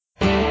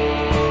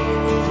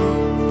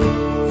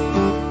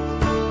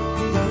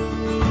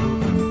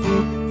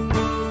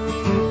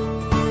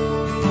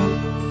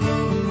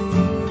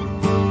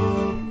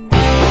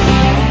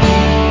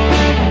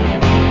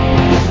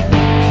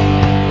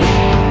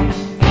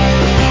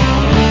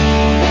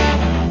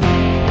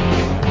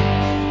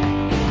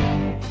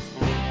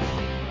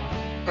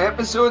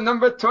Episode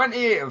number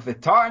 28 of the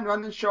Tartan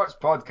Running Shorts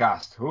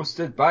podcast,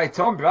 hosted by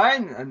Tom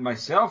Bryan and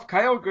myself,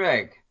 Kyle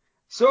Gregg.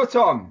 So,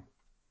 Tom,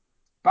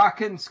 back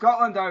in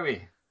Scotland, are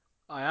we?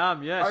 I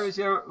am, yes. How was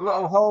your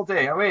little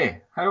holiday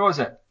away? How was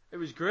it? It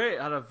was great.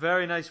 I had a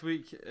very nice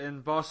week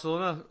in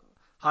Barcelona.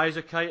 High as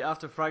a kite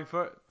after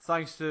Frankfurt.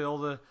 Thanks to all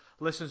the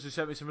listeners who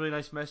sent me some really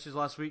nice messages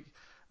last week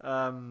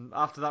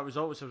after that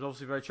result, which I was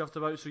obviously very chuffed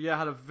about. So, yeah, I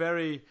had a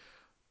very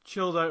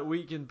chilled out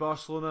week in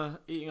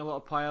Barcelona, eating a lot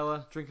of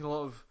paella, drinking a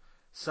lot of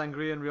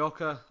sangria and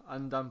rioja,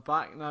 and I'm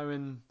back now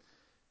in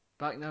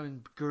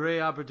grey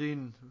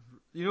Aberdeen.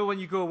 You know when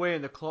you go away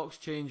and the clocks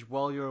change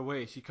while you're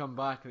away, so you come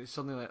back and it's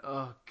suddenly like,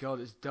 oh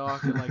god, it's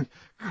dark at like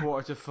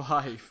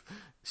 4:45.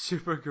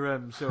 Super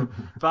grim. So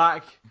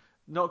back,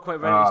 not quite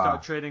ready to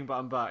start training, but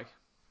I'm back.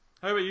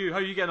 How about you? How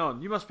are you getting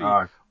on? You must be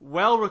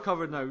well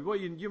recovered now. What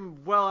you're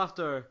well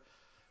after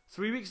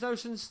 3 weeks now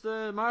since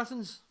the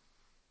marathons?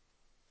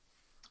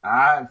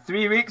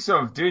 3 weeks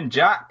of doing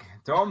jack,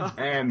 Tom.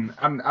 I'm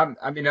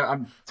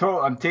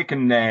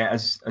taking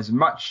as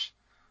much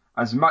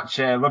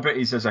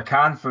liberties as I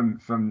can from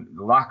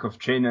the lack of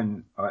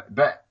training,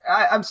 but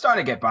I'm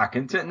starting to get back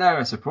into it now,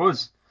 I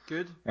suppose.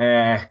 Good.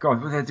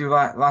 God, what did I do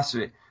last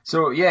week?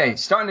 So yeah,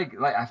 it's starting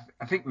to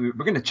I think we're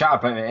going to chat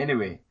about it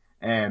anyway.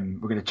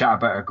 We're going to chat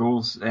about our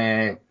goals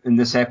in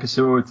this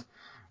episode.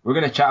 We're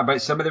going to chat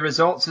about some of the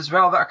results as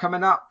well that are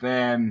coming up,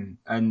 and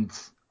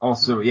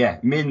also, yeah,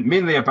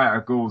 mainly about our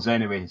goals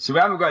anyway. So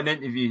we haven't got an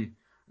interview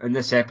in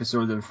this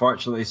episode,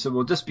 unfortunately. So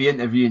we'll just be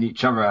interviewing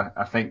each other,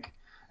 I think,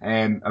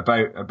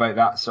 about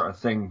that sort of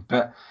thing.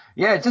 But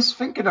yeah, just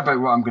thinking about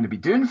what I'm going to be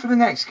doing for the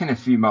next kind of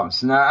few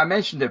months. And I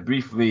mentioned it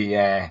briefly,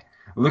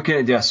 looking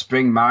to do a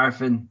spring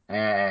marathon,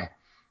 and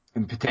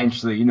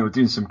potentially,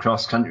 doing some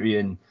cross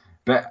country.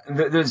 But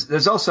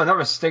there's also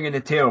another sting in the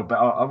tail, but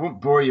I won't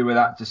bore you with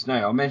that just now.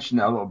 I'll mention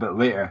it a little bit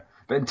later.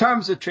 But in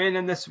terms of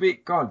training this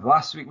week, God,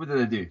 last week, what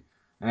did I do?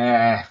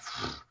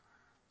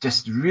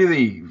 Just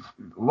really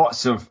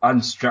lots of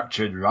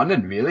unstructured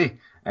running, really.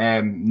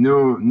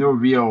 No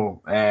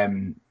real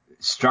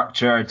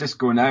structure. Just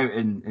going out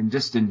and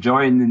just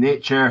enjoying the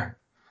nature,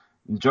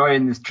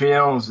 enjoying the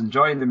trails,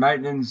 enjoying the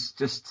mountains.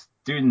 Just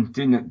doing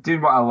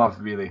what I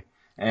love, really.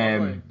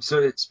 So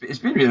it's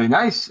been really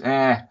nice.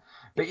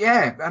 But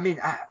yeah, I mean,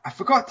 I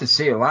forgot to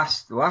say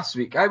last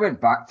week I went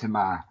back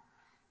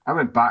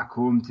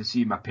home to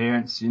see my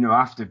parents.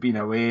 After being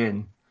away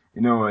and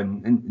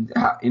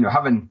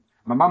having.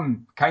 My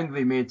mum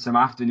kindly made some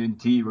afternoon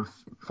tea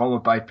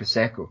followed by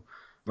prosecco.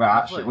 Well,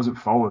 actually, it wasn't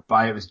followed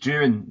by. It was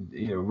during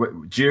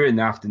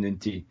the afternoon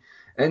tea,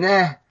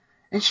 and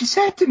she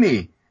said to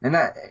me, and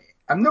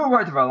I'm no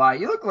word of a lie.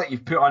 You look like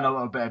you've put on a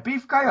little bit of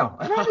beef, Kyle.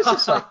 And I was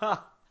just like,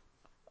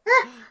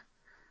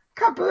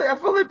 can't believe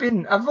I've only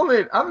been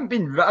running I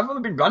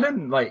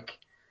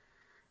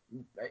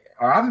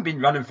haven't been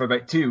running for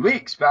about 2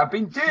 weeks, but I've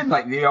been doing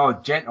like the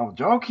odd gentle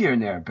jog here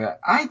and there. But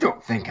I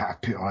don't think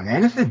I've put on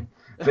anything.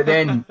 But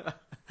then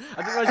I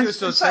didn't realize you were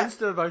so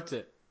sensitive about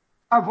it.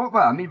 Well,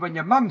 I mean, when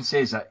your mum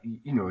says that,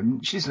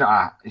 she's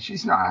not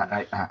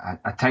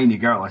a tiny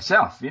girl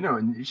herself,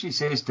 and she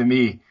says to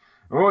me,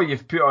 "Oh, you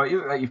look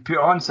like you've put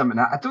on something."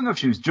 I don't know if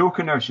she was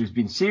joking or if she was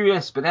being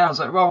serious, but then I was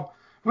like, "Well,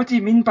 what do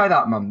you mean by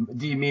that, Mum?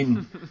 Do you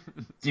mean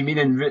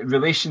in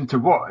relation to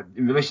what?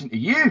 In relation to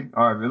you,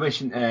 or in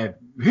relation to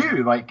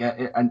who? Like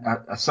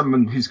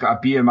someone who's got a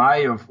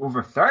BMI of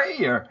over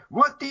 30, or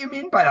what do you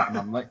mean by that,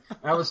 Mum?" Like,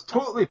 I was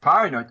totally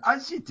paranoid,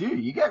 as you do.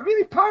 You get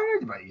really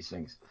paranoid about these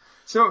things.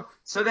 So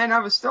then I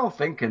was still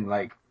thinking,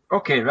 like,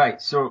 okay,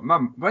 right. So,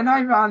 Mum, when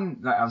I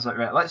ran, I was like,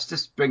 right, let's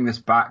just bring this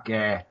back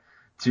to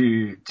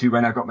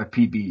when I got my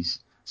PBs.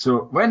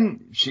 So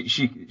when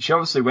she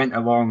obviously went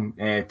along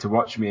to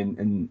watch me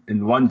in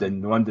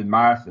London, the London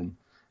Marathon.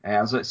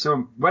 I was like,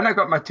 so when I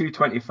got my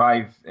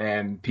 2:25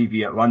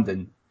 PB at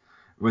London,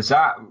 what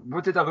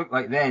did I look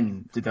like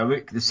then? Did I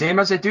look the same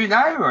as I do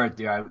now, or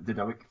did I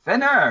look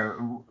thinner?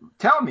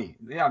 Tell me.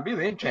 Yeah, I'm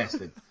really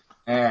interested.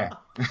 And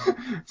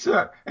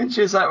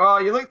she was like,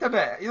 well, you looked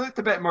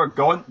a bit more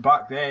gaunt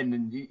back then,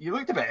 and you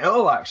looked a bit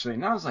ill actually.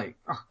 And I was like,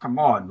 oh, come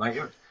on, like.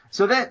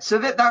 So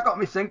that got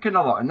me thinking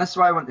a lot, and that's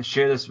why I want to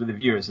share this with the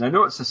viewers. And I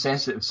know it's a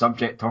sensitive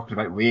subject, talking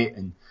about weight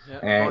and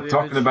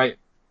talking about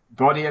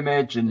body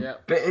image,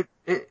 but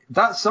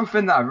that's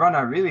something that a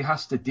runner really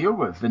has to deal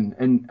with.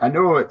 And I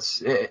know it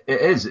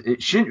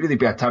shouldn't really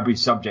be a taboo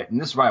subject,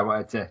 and this is why I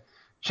wanted to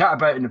chat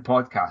about it in the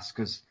podcast,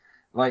 because,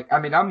 like, I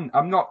mean,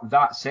 I'm not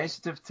that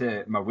sensitive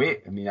to my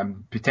weight. I mean,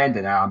 I'm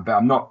pretending I am, but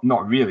I'm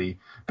not really.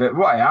 But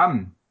what I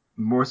am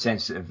more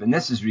sensitive, and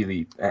this is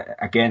really,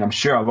 again, I'm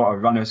sure a lot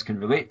of runners can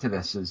relate to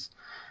this, is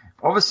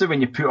obviously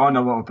when you put on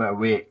a little bit of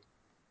weight.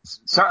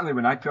 Certainly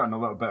when I put on a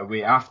little bit of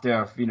weight after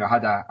I've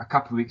had a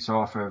couple of weeks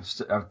off, or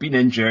I've been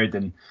injured,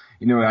 and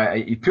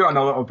you put on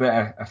a little bit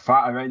of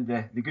fat around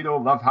the good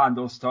old love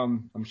handles,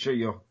 Tom. I'm sure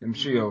you'll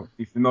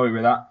be familiar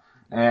with that.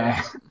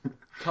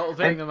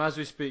 Cultivating them as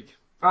we speak.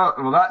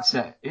 Well, that's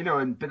it,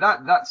 but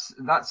that's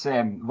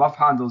love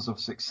handles of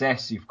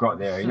success you've got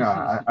there,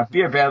 a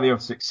beer belly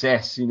of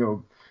success,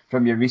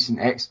 from your recent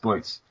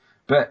exploits.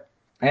 But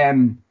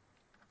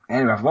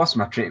Anyway, I've lost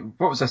my train.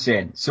 What was I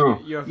saying? So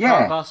You're a fat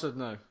yeah, bastard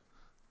now.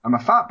 I'm a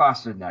fat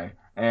bastard now.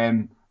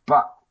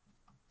 But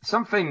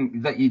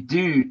something that you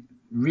do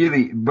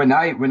really when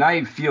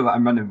I feel that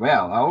I'm running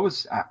well,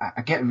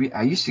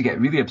 I used to get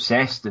really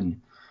obsessed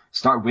and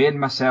start weighing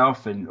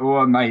myself and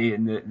am I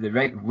in the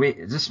right weight?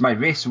 Is this my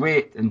race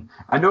weight? And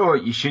I know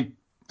you should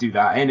do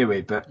that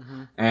anyway, but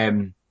I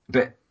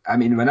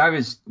mean when I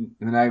was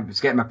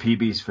getting my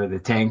PBs for the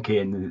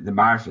 10K and the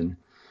marathon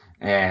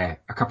a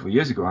couple of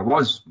years ago, I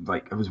was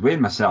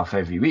weighing myself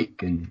every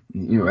week and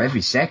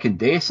every second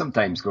day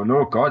sometimes going,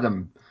 oh God, I'm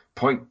zero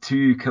point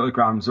 0.2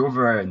 kilograms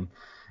over, and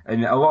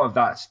a lot of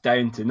that's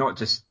down to not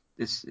just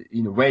it's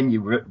when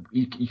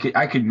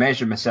I could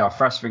measure myself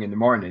first thing in the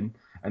morning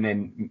and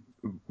then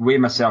weigh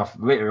myself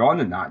later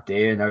on in that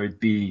day and I would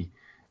be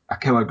a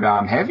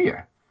kilogram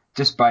heavier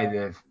just by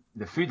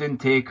the food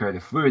intake or the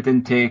fluid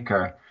intake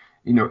or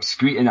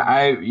excreting it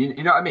out. You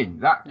know what I mean?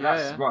 That's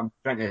Yeah. what I'm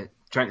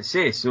trying to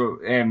say. So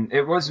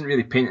it wasn't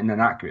really painting an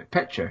accurate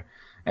picture.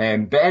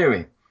 But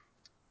anyway,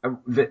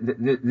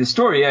 the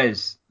story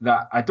is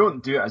that I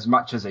don't do it as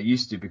much as I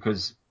used to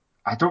because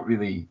I don't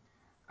really.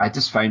 I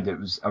just found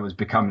I was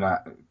becoming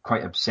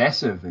quite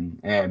obsessive,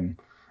 and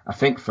I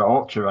think for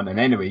ultra running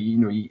anyway,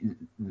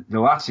 the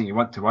last thing you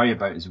want to worry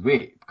about is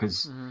weight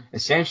because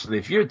essentially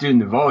if you're doing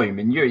the volume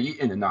and you're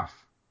eating enough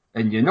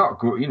and you're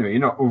not you're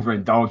not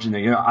overindulging or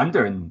you're not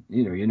under, and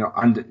you're not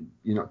under,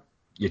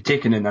 you're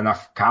taking in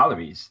enough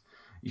calories,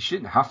 you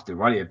shouldn't have to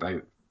worry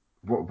about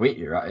what weight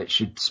you're at. It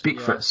should speak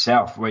for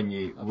itself when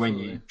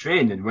you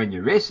train and when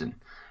you're racing.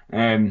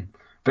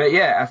 But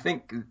yeah, I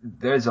think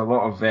there's a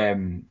lot of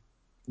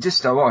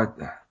just a lot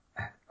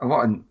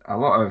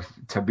of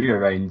taboo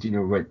around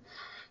with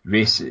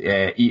race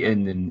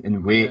eating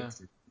and weight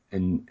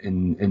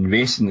and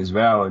racing as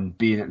well and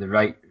being at the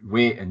right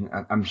weight. And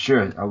I'm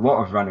sure a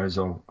lot of runners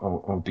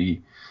will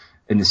be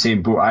in the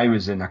same boat I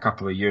was in a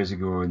couple of years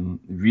ago and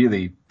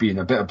really being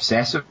a bit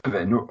obsessive with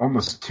it and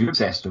almost too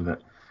obsessed with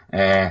it.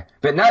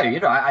 But now,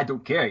 I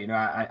don't care.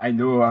 I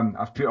know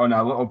I've put on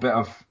a little bit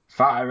of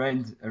fat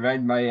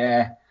around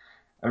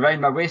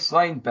my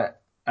waistline, but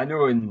I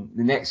know in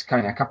the next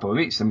kind of couple of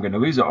weeks I'm going to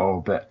lose it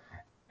all. But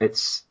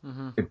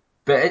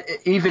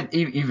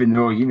even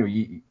though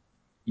you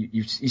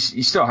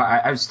still,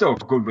 I would still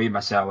go and weigh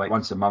myself like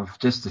once a month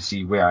just to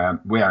see where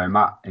I'm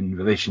at in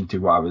relation to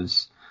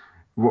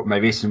what my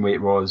racing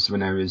weight was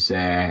when I was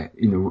getting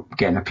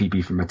a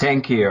PB for my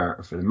 10K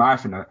or for the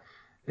marathon.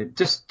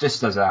 Just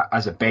as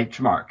a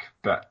benchmark,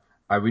 but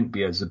I wouldn't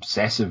be as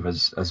obsessive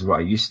as what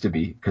I used to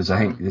be because I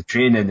think the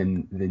training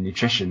and the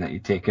nutrition that you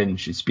take in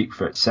should speak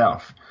for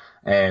itself,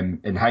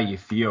 and how you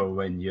feel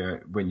when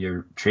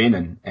you're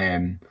training,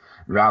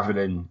 rather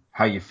than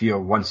how you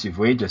feel once you've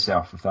weighed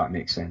yourself, if that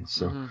makes sense.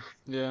 So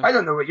I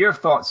don't know what your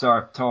thoughts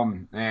are,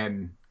 Tom,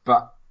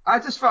 but I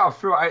just thought I'll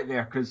throw it out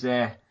there because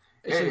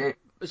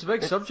it's a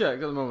big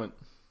subject at the moment.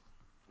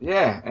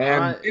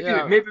 Yeah,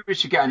 maybe we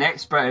should get an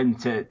expert in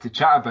to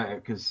chat about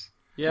it because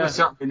we're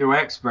certainly no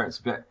experts,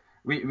 but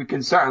we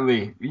can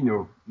certainly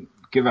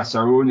give us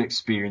our own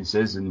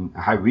experiences and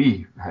how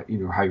we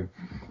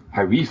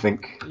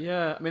think.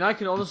 Yeah, I mean, I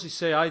can honestly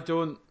say I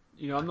don't.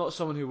 I'm not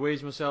someone who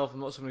weighs myself.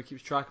 I'm not someone who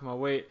keeps track of my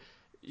weight.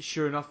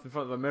 Sure enough, in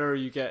front of a mirror,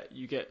 you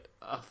get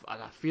a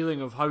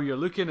feeling of how you're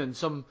looking, and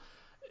some.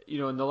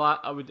 In the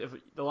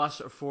last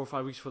sort of 4 or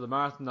 5 weeks for the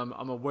marathon,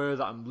 I'm aware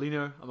that I'm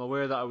leaner. I'm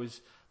aware that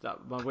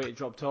my weight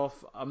dropped off.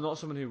 I'm not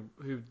someone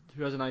who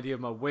has an idea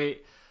of my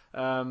weight.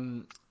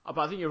 But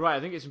I think you're right.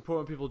 I think it's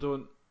important people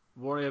don't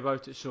worry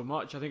about it so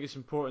much. I think it's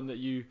important that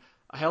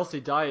a healthy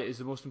diet is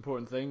the most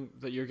important thing.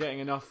 That you're getting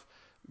enough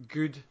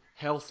good,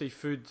 healthy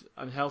food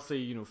and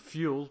healthy,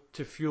 fuel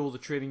to fuel the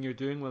training you're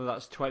doing. Whether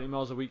that's 20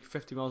 miles a week,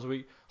 50 miles a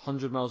week,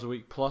 100 miles a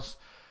week plus.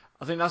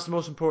 I think that's the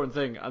most important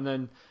thing. And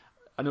then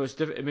I know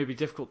it may be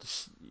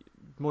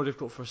more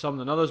difficult for some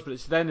than others, but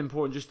it's then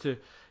important just to,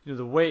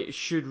 the weight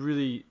should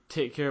really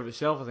take care of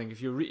itself. I think if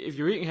you're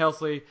eating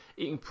healthily,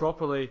 eating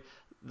properly,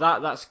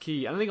 that's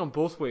key. And I think on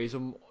both ways,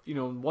 on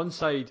one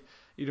side,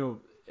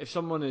 if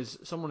someone is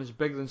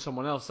bigger than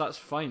someone else, that's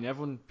fine.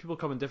 People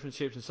come in different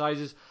shapes and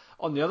sizes.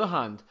 On the other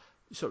hand,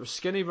 sort of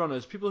skinny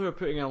runners, people who are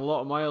putting in a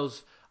lot of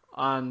miles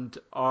and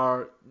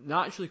are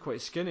naturally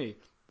quite skinny,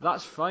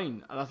 that's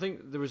fine. And I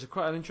think there was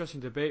quite an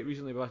interesting debate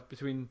recently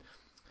between.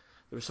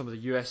 There was some of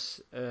the US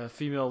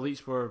female elites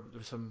where there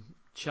was some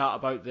chat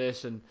about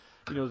this, and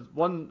I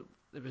think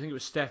it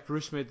was Steph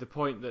Bruce made the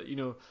point that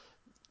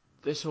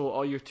this whole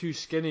 "oh, you're too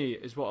skinny"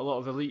 is what a lot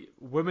of elite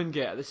women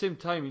get. At the same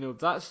time,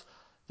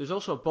 there's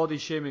also a body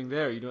shaming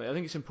there. I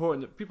think it's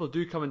important that people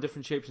do come in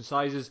different shapes and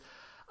sizes,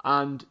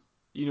 and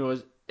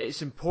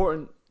it's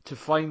important to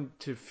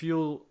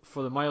feel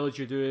for the mileage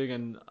you're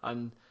doing,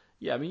 and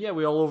we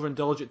all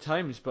overindulge at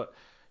times, but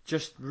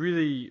just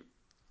really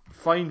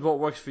find what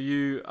works for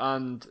you.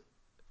 And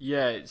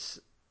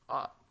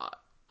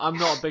I'm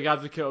not a big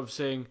advocate of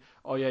saying,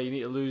 oh yeah, you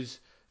need to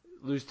lose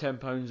lose 10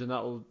 pounds and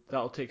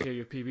that'll take care of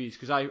your PBs.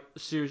 Because I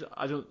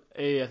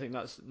think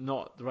that's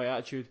not the right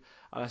attitude,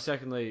 and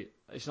secondly,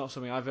 it's not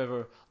something I've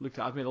ever looked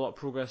at. I've made a lot of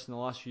progress in the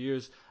last few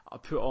years.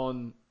 I've put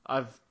on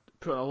a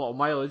lot of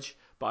mileage,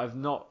 but I've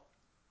not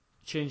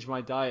changed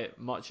my diet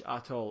much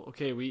at all.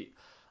 Okay, we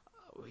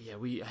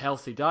eat a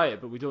healthy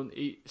diet, but we don't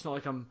eat. It's not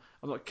like I'm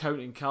not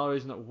counting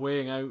calories, I'm not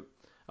weighing out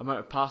amount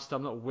of pasta,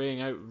 I'm not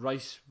weighing out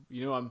rice.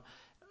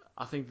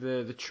 I think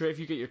if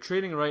you get your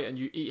training right and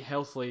you eat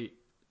healthily,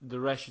 the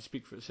rest should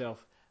speak for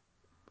itself,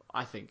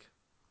 I think.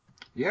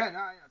 Yeah, no,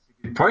 that's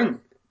a good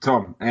point,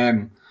 Tom.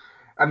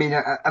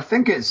 I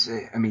think it's.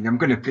 I'm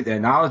going to put the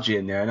analogy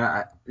in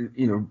there.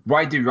 And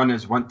why do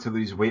runners want to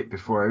lose weight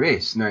before a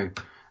race? Now,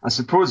 I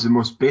suppose the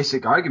most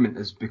basic argument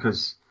is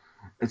because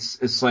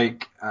it's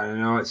like, I don't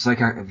know, it's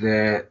like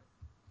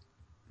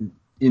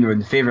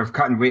in favour of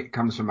cutting weight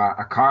comes from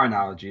a car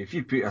analogy. If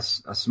you put a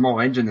small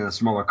engine in a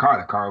smaller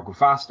car, the car will go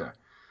faster.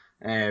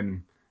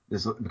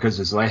 Because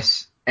there's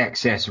less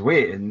excess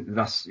weight, and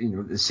thus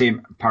the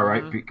same power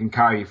output can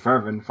carry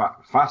further and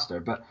faster.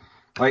 But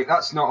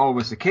that's not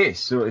always the case.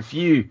 So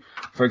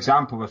for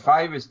example, if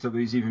I was to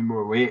lose even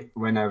more weight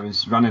when I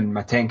was running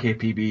my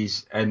 10k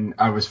PBs and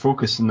I was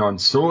focusing on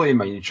solely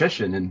my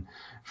nutrition and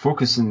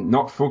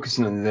not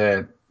focusing on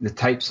the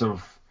types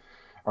of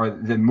or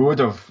the mode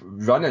of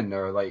running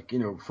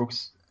or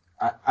focus,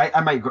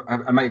 I might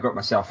have got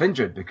myself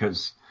injured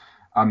because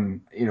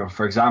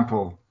for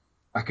example,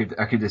 I could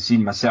have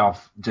seen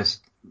myself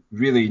just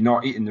really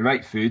not eating the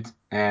right food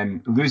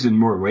and losing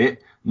more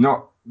weight,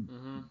 not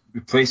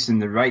replacing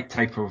the right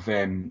type of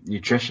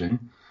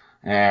nutrition,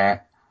 and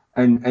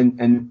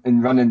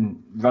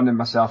running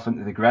myself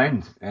into the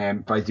ground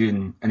by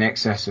doing an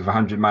excess of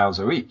 100 miles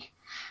a week,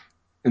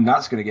 and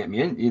that's going to get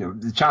me in.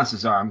 The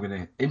chances are I'm going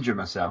to injure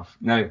myself.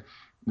 Now,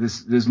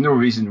 there's no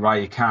reason why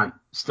you can't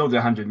still do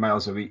 100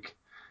 miles a week,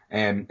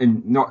 and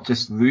not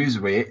just lose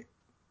weight,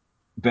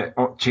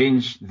 but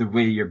change the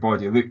way your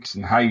body looks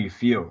and how you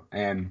feel.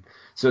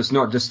 So it's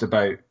not just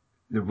about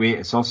the weight;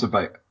 it's also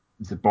about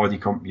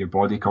your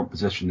body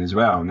composition as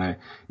well. Now,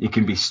 you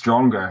can be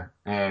stronger,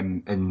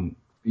 and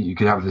you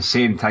could have the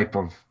same type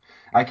of.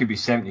 I could be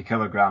 70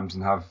 kilograms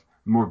and have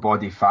more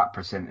body fat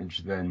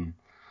percentage than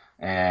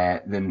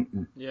or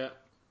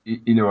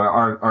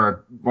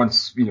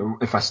once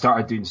if I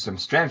started doing some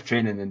strength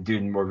training and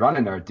doing more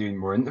running or doing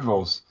more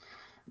intervals,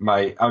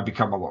 I would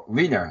become a lot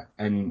leaner,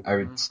 and I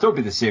would still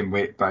be the same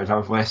weight, but I'd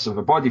have less of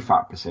a body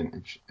fat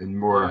percentage and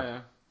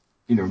more,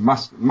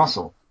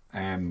 muscle.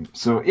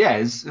 So yeah,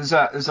 there's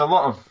a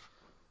lot of,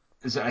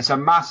 it's a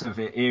massive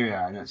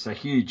area, and it's a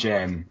huge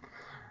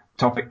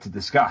topic to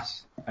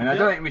discuss. And I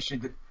don't think we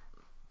should.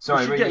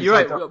 Sorry, you're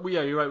right.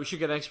 You're right. We should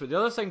get an expert. The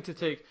other thing to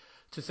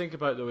think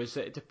about though is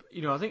that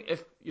I think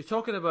if you're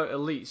talking about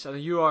elites, and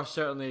you are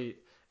certainly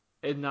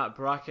in that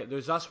bracket,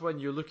 that's when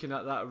you're looking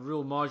at that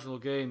real marginal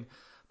gain.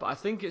 But I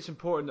think it's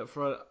important that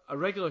for a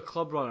regular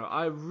club runner,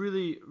 I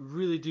really,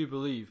 really do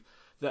believe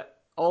that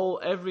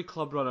every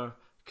club runner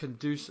can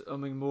do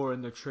something more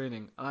in their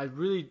training. And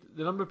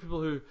the number of people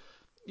who,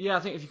 I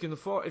think if you can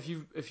afford, if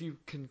you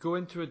can go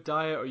into a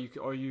diet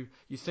or you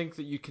think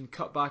that you can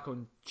cut back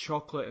on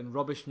chocolate and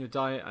rubbish in your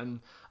diet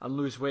and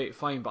lose weight,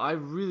 fine. But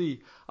I'm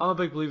a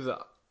big believer that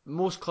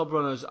most club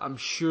runners, I'm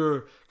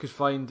sure,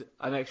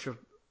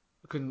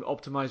 can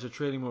optimize their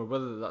training more,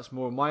 whether that's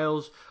more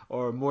miles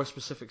or more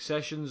specific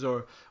sessions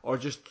or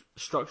just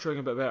structuring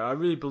a bit better. I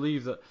really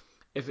believe that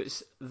if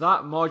it's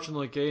that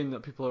marginal gain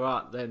that people are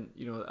at, then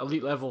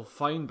elite level,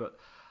 fine. But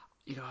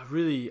I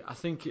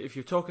think if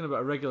you're talking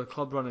about a regular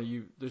club runner,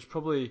 there's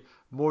probably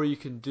more you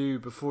can do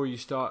before you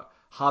start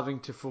having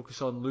to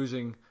focus on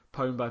losing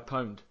pound by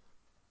pound.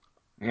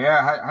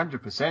 Yeah,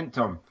 100%,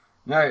 Tom.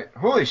 Now,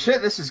 holy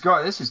shit, this is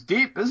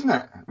deep, isn't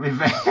it? You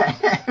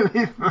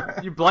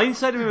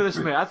blindsided me with this,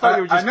 mate. I thought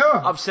you were just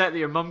upset that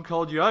your mum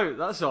called you out.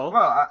 That's all.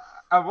 Well,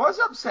 I was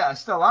upset. I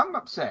still am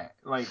upset.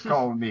 Like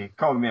calling me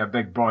a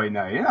big boy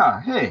now.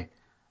 Yeah, hey,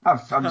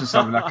 I'm just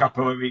having a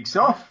couple of weeks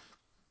off.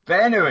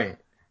 But anyway.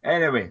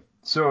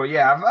 So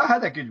yeah, I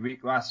had a good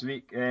week last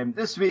week.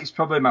 This week's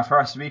probably my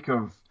first week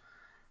of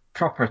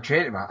proper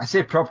training. I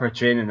say proper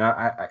training.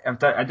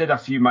 I did a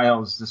few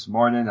miles this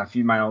morning, a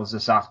few miles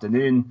this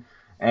afternoon.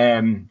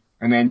 And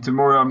then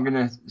tomorrow I'm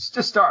going to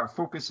just start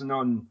focusing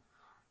on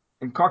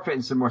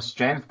incorporating some more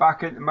strength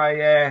back into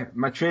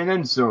my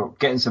training. So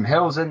getting some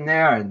hills in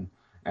there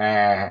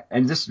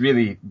and just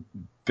really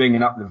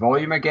bringing up the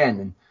volume again.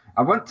 And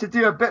I want to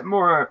do a bit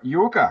more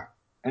yoga.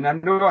 And I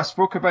know I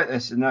spoke about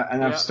this and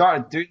I've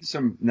started doing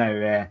some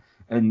now,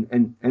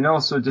 and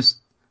also just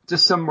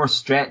some more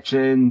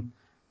stretching,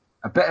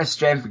 a bit of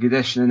strength and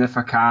conditioning if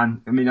I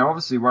can. I mean, I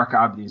obviously work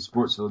at Aberdeen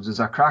Sports Village. There's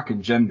a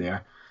cracking gym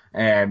there.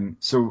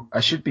 So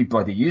I should be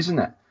bloody using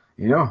it,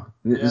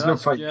 There's no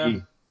point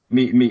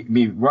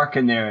me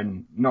working there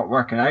and not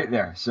working out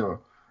there. So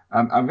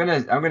I'm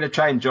gonna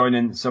try and join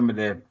in some of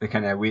the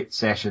kind of weight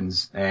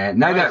sessions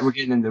now that we're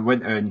getting in the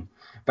winter.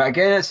 But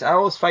again, I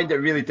always find it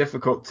really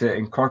difficult to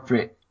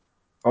incorporate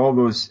all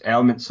those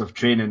elements of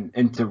training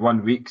into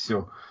 1 week.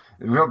 So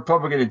we're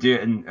probably going to do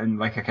it in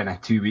like a kind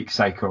of 2 week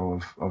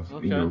cycle of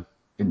Okay.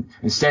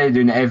 instead of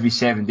doing it every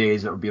 7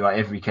 days, it'll be like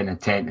every kind of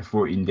 10 to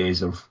 14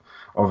 days of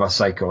a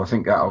cycle. I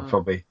think that'll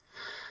probably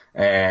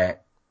uh,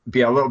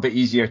 be a little bit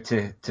easier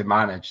to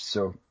manage.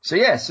 So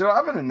yeah. So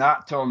other than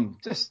that, Tom,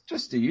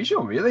 just the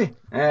usual, really.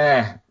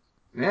 Yeah.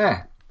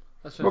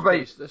 What about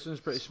you? That sounds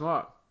pretty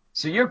smart.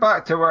 So you're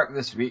back to work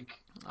this week,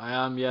 I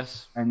am,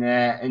 yes. and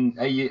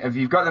have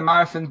you got the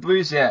marathon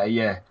blues yet?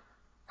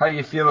 How are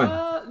you feeling?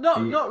 Are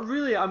you, Not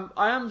really. I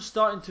am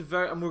starting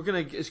to and we're gonna.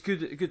 It's a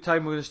good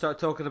time. We're gonna start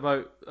talking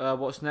about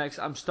what's next.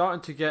 I'm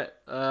starting to get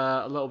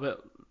a little bit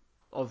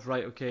of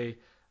right. Okay,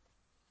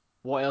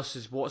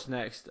 what's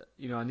next?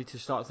 You know, I need to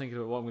start thinking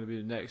about what I'm going to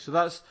do next. So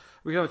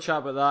we're gonna have a chat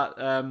about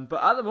that.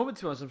 But at the moment,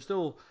 to be honest,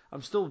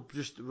 I'm still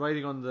just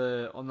riding on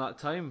that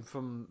time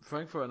from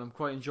Frankfurt, and I'm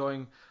quite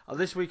enjoying.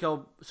 This week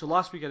so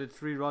last week I did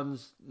 3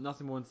 runs,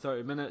 nothing more than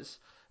 30 minutes.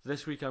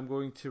 This week I'm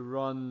going to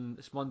run.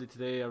 It's Monday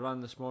today. I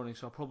ran this morning,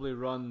 so I'll probably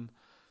run,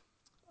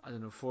 I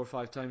don't know, 4 or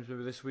 5 times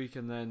maybe this week,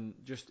 and then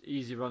just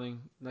easy running,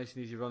 nice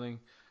and easy running.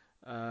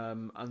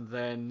 And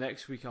then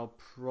next week I'll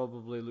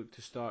probably look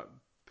to start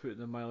putting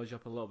the mileage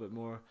up a little bit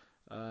more.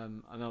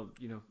 And I'll,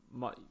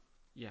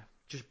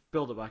 just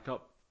build it back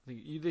up.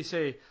 They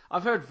say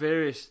I've heard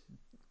various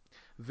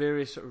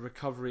sort of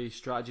recovery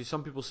strategies.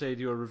 Some people say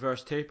do a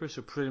reverse taper,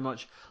 so pretty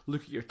much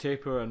look at your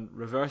taper and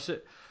reverse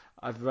it.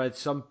 I've read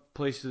some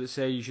places that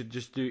say you should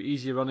just do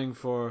easy running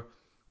for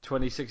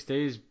 26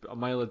 days, a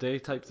mile a day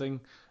type thing,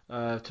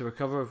 to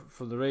recover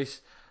from the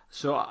race.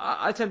 So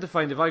I tend to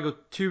find if I go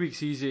 2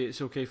 weeks easy,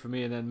 it's okay for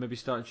me, and then maybe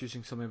start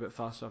introducing something a bit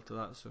faster after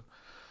that.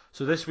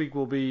 So this week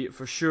will be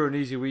for sure an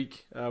easy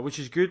week, which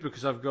is good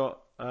because I've got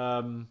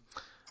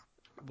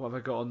what have I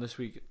got on this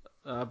week?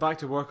 Back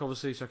to work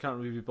obviously, so I can't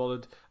really be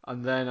bothered.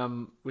 And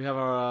then we've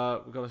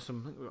got we've got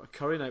a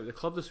curry night with the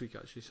club this week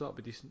actually, so that'll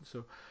be decent.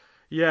 So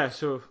yeah,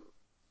 so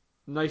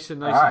nice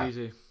and aye.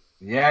 easy.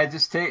 Yeah,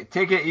 just take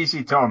it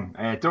easy, Tom.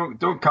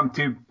 Don't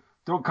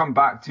come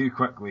back too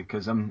quickly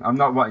because I'm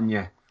not wanting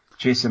you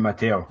chasing my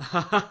tail.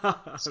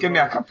 Just give me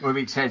a Right. couple of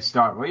weeks head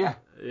start, will you?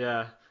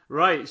 Yeah.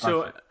 Right.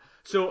 Perfect.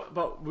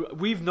 But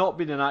we've not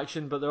been in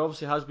action, but there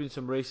obviously has been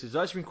some races.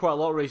 There's actually been quite a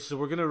lot of races, so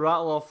we're going to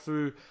rattle off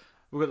through.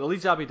 We've got the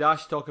Leeds Abbey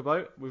Dash to talk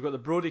about. We've got the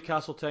Brodie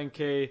Castle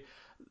 10K.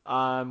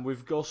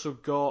 We've also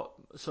got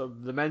sort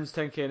of the men's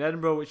 10K in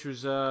Edinburgh, which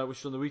was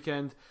on the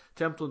weekend.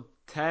 Templeton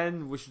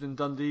 10, which was in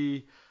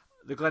Dundee.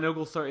 The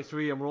Gleneagle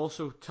 33, and we'll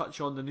also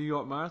touch on the New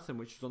York Marathon,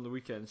 which was on the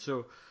weekend.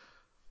 So,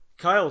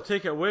 Kyle,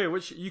 take it away.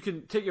 Which you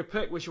can take your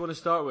pick. Which you want to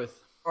start with?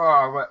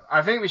 Oh, well,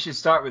 I think we should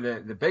start with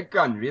the big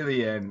gun,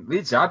 really.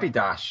 Leeds Abbey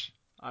Dash,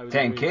 I would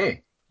agree.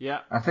 10K.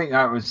 Yeah, I think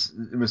there was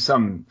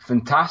some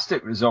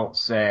fantastic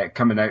results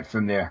coming out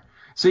from there.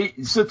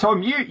 So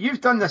Tom,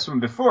 you've done this one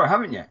before,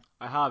 haven't you?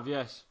 I have.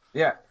 Yes.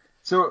 Yeah.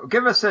 So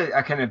give us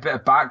a kind of bit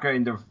of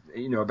background of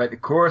about the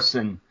course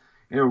and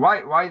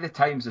why the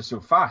times are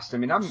so fast. I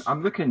mean,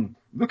 I'm looking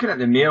at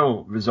the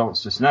male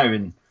results just now,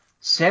 and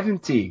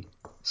 70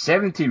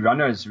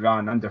 runners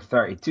ran under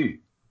 32.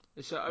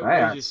 It's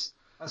Right, outrageous.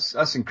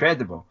 that's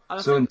incredible. And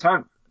I So think, in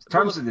well,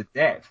 terms of the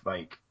depth,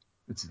 like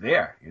it's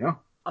there.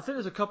 I think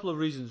there's a couple of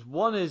reasons.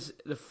 One is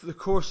the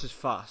course is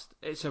fast.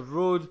 It's a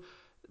road.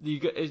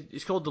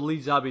 It's called the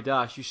Leeds Abbey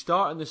Dash. You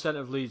start in the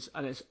centre of Leeds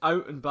and it's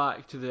out and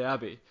back to the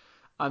Abbey,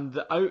 and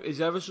the out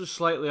is ever so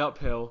slightly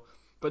uphill,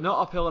 but not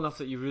uphill enough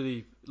that you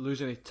really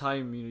lose any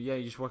time.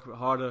 You just work a bit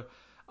harder,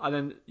 and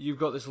then you've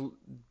got this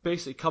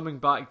basically coming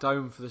back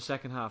down for the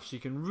second half, so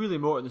you can really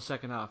motor in the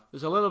second half.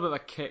 There's a little bit of a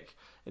kick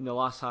in the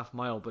last half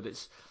mile, but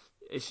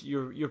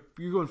you're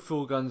going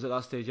full guns at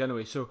that stage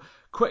anyway. So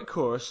quick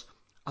course.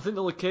 I think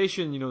the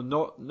location,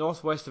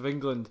 northwest of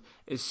England,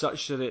 is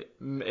such that it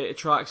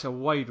attracts a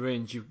wide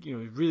range. You've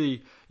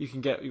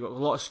got a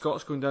lot of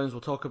Scots going down, as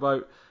we'll talk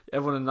about.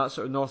 Everyone in that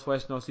sort of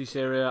northwest, northeast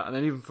area, and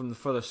then even from the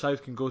further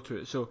south can go to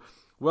it. So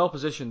well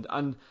positioned,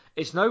 and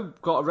it's now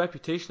got a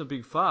reputation of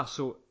being fast,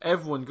 so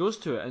everyone goes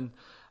to it. And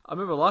I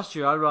remember last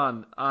year I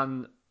ran,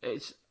 and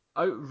it's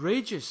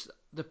outrageous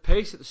the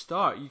pace at the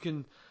start. You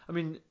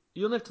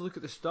only have to look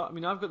at the start. I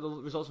mean, I've got the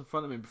results in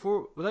front of me.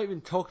 Without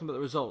even talking about the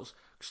results,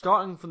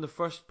 starting from the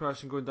first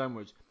person going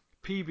downwards,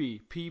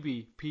 PB,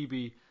 PB,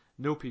 PB,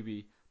 no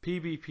PB,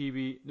 PB,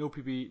 PB, no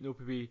PB, no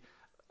PB.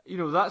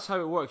 That's how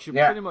it works. You're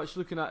Yeah. pretty much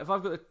looking at, if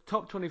I've got the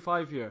top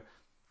 25 here,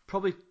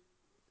 probably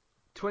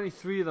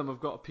 23 of them have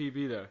got a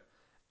PB there.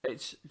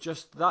 It's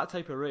just that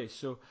type of race.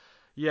 So,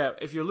 yeah,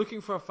 if you're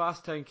looking for a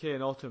fast 10K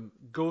in autumn,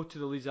 go to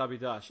the Leeds Abbey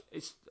Dash.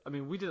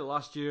 We did it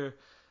last year.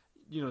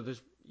 You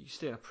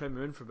stay in a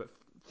Premier Inn for about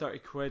 30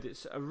 quid.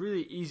 It's a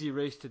really easy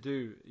race to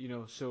do,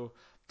 so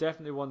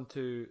definitely one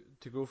to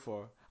go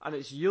for. And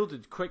it's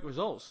yielded quick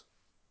results.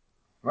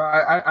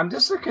 Well, I'm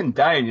just looking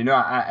down.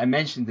 I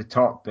mentioned the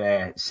top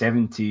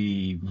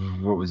 70.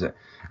 What was it?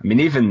 I mean,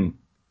 even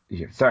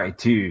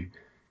 32.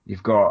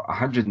 You've got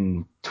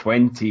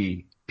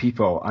 120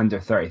 people under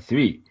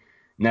 33.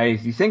 Now,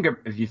 if you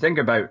think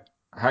about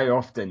how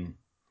often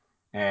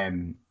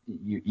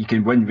you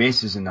can win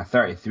races in a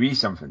 33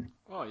 something,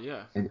 Oh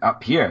yeah. And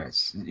up here,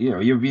 it's,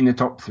 you'll be in the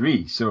top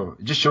three. So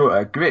just show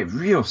a great,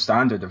 real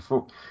standard of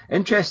folk.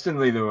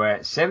 Interestingly, though,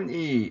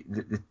 70,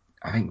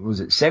 I think, was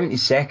it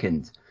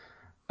 72nd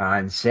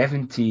and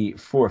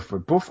 74th were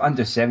both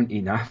under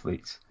 17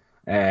 athletes.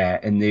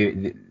 And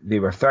they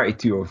were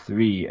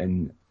 32.03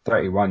 and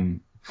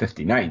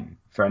 31.59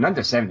 for an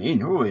under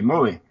 17. Holy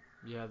moly.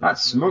 Yeah,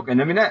 That's definitely.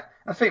 smoking. I mean,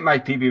 I think my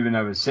PB when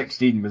I was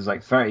 16 was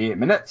like 38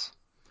 minutes.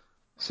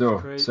 So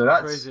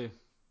Crazy.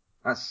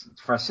 that's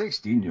for a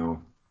 16-year-old,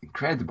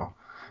 incredible.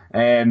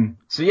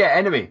 So yeah,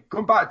 anyway,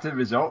 going back to the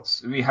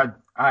results, we had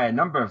a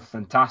number of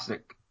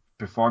fantastic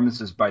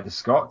performances by the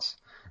Scots.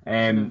 It's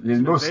an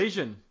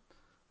invasion.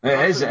 It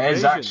Absolute is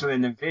invasion. actually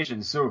an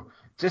invasion. So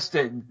just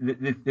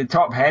the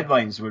top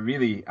headlines were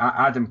really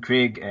Adam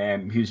Craig,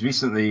 who's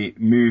recently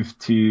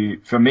moved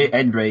from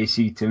Edinburgh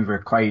AC to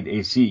Inverclyde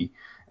AC,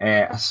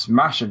 a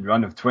smashing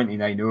run of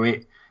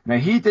 29.08. Now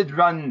he did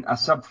run a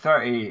sub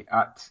 30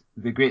 at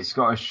the Great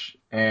Scottish,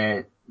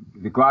 the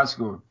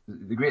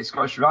Great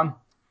Scottish Run,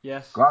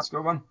 Yes.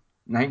 Glasgow one,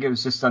 and I think it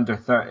was just under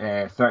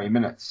 30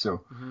 minutes. So,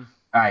 Hmm.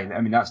 I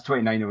mean that's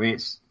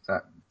 29.08,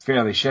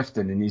 fairly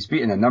shifting, and he's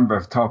beaten a number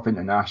of top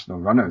international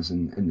runners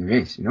in the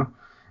race,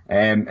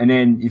 and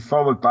then he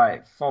followed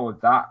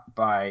that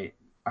by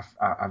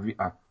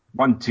a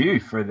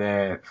 1-2 for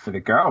the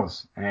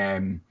girls.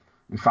 In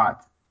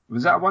fact,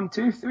 was that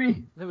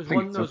 1-2-3? It was I think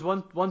one. it's No, it was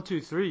one. 1,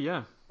 2, 3.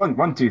 Yeah.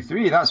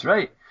 1-1-2-3. That's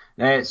right.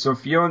 So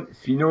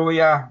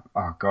Finola,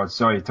 oh God,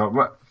 sorry, Tom.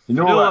 What?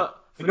 Finola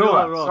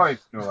Finola. Ross. Sorry,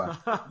 Finola.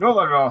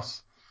 Finola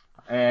Ross.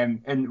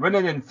 And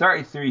winning in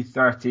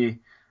 33.30,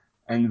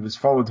 and was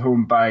followed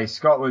home by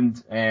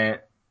Scotland, Mary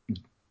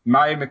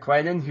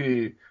McLennan,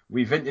 who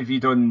we've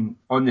interviewed on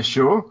the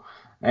show.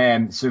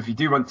 So if you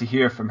do want to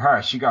hear from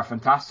her, she got a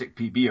fantastic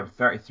PB of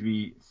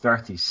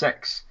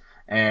 33.36.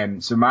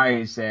 So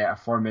Mary's a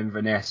former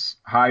Inverness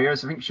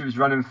Harriers. I think she was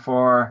running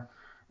for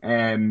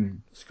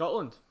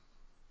Scotland.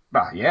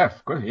 well, yeah,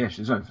 of course, yeah,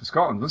 she's running for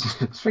Scotland. I was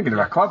thinking of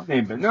Yeah. a club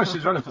name, but no,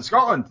 she's running for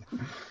Scotland.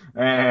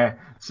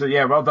 So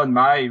yeah, well done,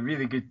 Mary.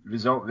 Really good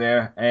result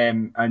there.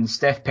 And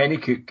Steph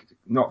Pennycook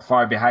not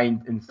far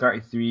behind in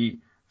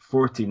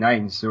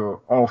 33.49.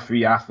 So all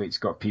three athletes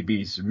got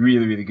PBs.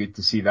 Really, really good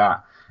to see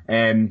that.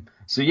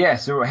 So yeah,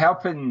 so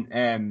helping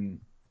in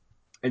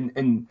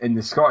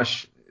the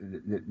Scottish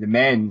the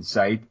men's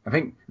side, I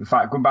think in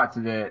fact going back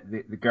to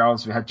the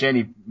girls, we had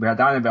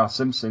Annabelle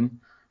Simpson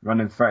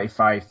running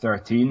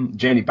 35.13,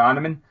 Jenny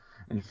Bannerman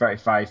in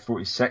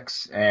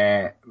 35.46.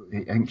 I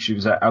think she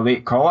was a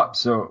late call up,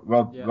 so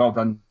well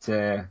done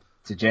to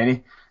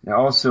Jenny. And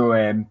also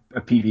a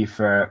PB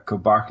for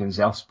Kilbarkin's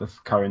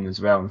Elspeth Curran as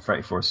well in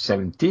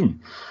 34.17.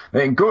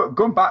 Then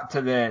going back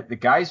to the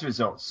guys'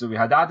 results, so we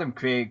had Adam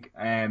Craig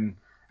and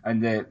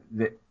the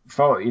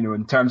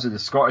in terms of the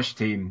Scottish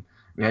team,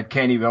 we had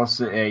Kenny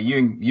Wilson,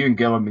 Ewan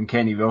Gillum and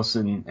Kenny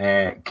Wilson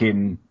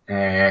came.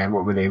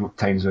 What were they? What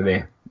times were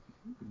they?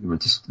 They were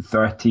just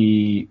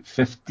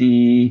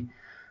 30.52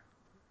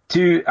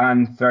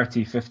 and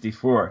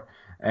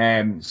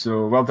 30.54.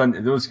 So well done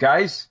to those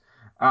guys.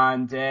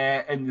 And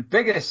the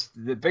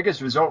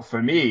biggest result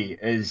for me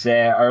is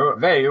our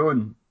very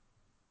own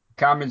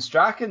Cameron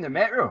Strachan, the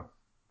Metro,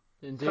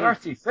 Indeed.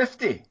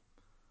 30.50.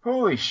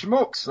 Holy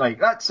smokes! Like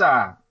that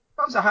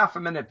was a half a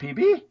minute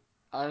PB.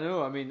 I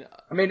know. I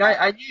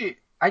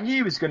knew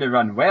he was going to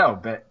run well,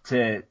 but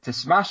to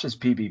smash his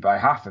PB by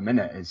half a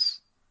minute is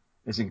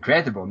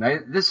incredible. Now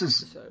this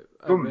is So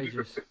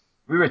outrageous.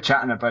 we were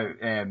chatting about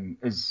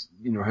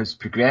his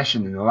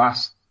progression in the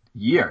last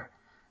year.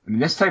 I mean,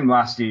 this time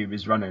last year he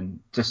was running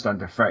just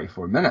under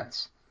 34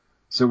 minutes.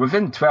 So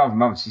within 12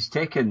 months he's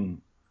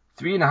taken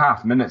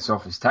 3.5 minutes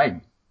off his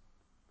time.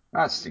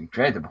 That's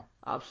incredible.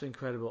 Absolutely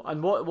incredible.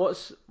 And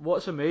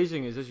what's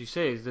amazing is, as you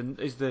say, is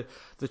the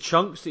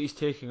chunks that he's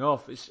taking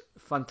off. It's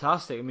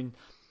fantastic. I mean,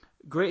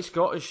 Great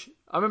Scottish.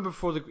 I remember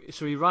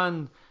so he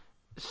ran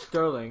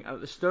Stirling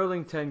at the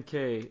Stirling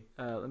 10K.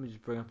 Let me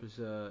just bring up his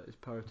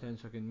power 10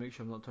 so I can make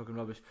sure I'm not talking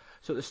rubbish.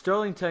 So at the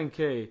Stirling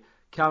 10K,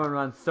 Cameron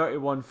ran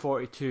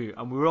 31.42,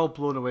 and we were all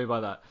blown away by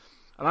that.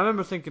 And I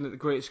remember thinking at the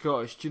Great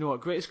Scottish, do you know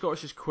what? Great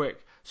Scottish is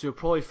quick, so he'll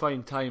probably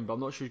find time, but I'm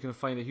not sure he's going to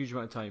find a huge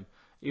amount of time.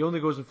 He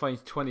only goes and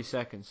finds 20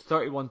 seconds,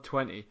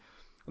 31.20,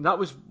 and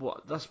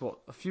that's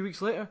a few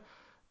weeks later,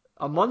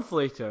 a month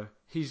later,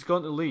 he's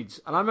gone to Leeds,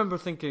 and I remember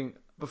thinking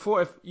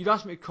before, if you'd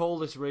asked me to call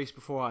this race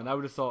beforehand, I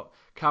would have thought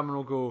Cameron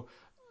will go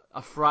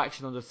a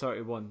fraction under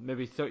 31,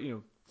 maybe 30,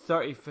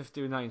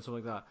 30.59, something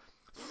like that.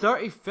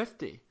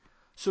 30.50.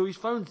 So he's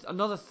found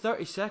another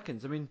 30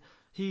 seconds. I mean,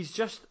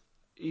 there's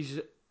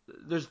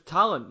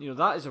talent.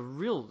 That is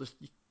there's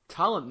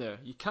talent there.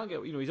 You can't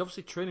get, he's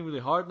obviously training really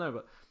hard now,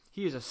 but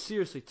he is a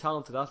seriously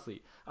talented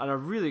athlete and a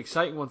really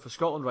exciting one for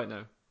Scotland right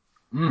now.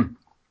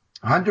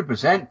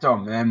 100%,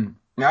 Tom.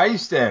 I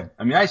used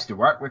to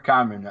work with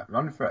Cameron at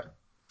Run For It,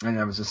 and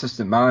I was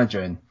assistant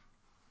manager, and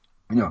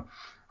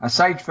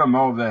aside from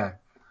all the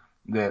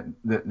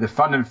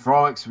fun and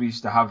frolics we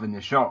used to have in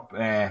the shop,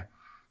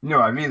 No,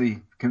 I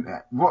really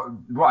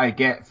what I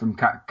get from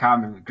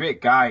Cameron,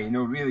 great guy,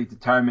 really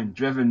determined,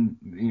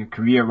 driven,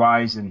 career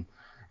wise, and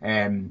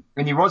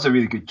he was a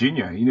really good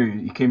junior.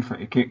 He came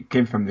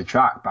from the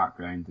track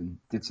background and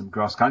did some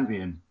cross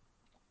country, and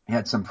he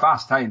had some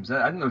fast times.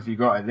 I don't know if you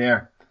got it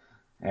there,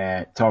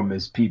 Tom,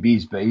 his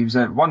PBs, but he was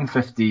at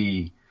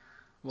 150,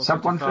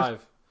 sub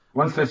 155. 155.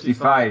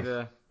 155,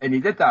 Yeah. and he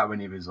did that when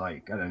he was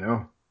like, I don't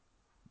know,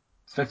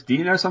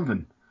 15 or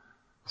something.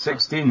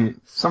 16,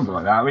 something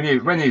like that,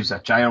 when he was a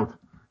child.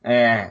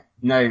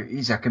 Now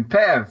he's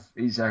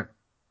a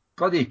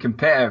bloody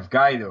competitive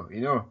guy though,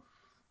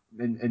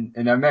 and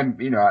I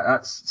remember,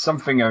 that's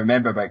something I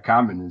remember about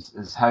Cameron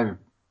is how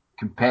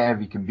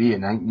competitive he can be,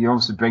 and I think he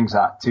also brings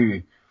that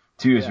to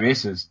his Yeah.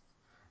 races.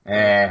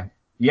 Right.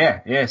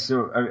 Yeah.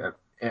 So,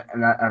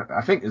 and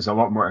I think there's a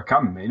lot more to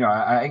come.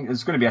 I think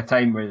there's going to be a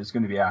time where there's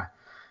going to be I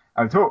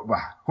would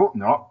hope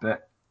not,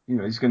 but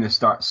he's going to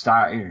start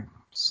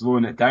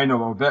slowing it down a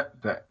little bit,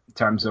 but in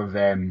terms of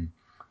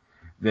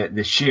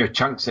the sheer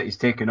chunks that he's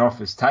taken off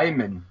his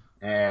time,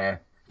 and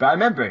but I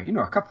remember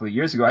a couple of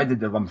years ago I did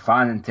the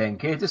Lumphanan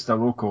 10k, just a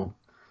local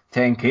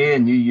 10k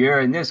in New Year,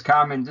 and there's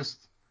Carmen just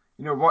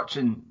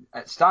watching,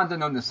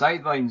 standing on the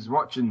sidelines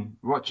watching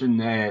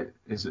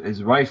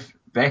his wife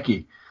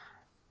Becky,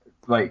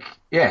 like,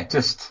 yeah,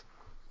 just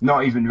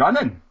not even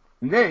running.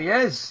 And there he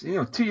is,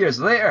 2 years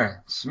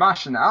later,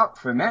 smashing it up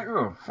for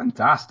Metro.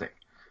 Fantastic.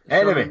 So I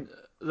Anyway, mean,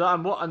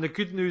 and the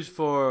good news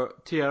for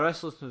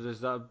TRS listeners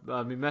is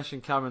that we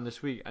mentioned Cameron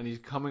this week, and he's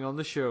coming on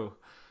the show.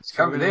 it's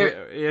So we're coming gonna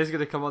there. he is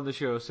gonna come on the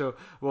show. So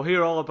we'll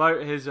hear all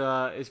about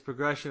his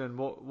progression and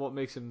what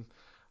makes him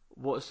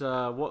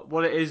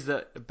what it is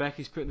that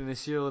Becky's putting in his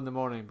cereal in the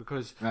morning,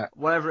 because Yeah.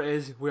 whatever it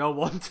is, we all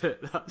want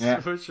it. That's Yeah.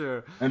 for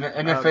sure. And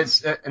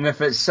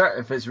if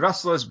it's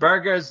Rustler's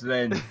Burgers,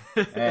 then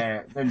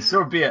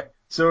so be it.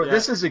 So Yeah,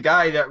 this is a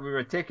guy that we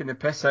were taking the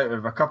piss out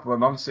of a couple of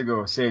months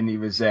ago, saying he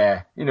was,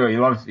 he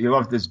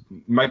loved his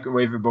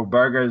microwavable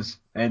burgers,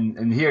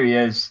 and here he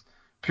is,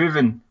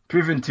 proving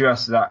to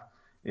us that,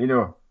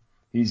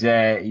 he's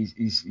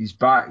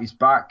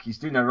back, he's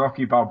doing a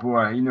Rocky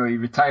Balboa. He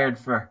retired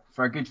for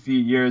a good few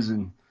years,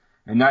 and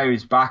now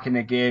he's back in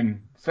the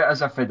game, fit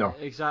as a fiddle.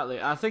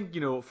 exactly. I think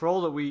for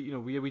all that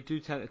we do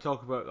tend to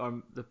talk about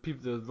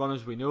the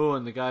runners we know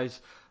and the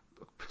guys,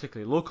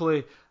 particularly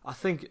locally. I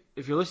think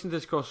if you're listening to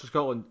this across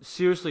Scotland,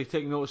 seriously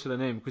take notice of the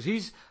name, because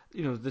he's,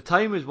 the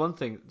time is one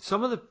thing.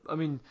 Some of the, I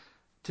mean,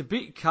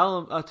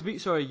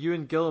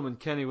 Ewan Gillum and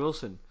Kenny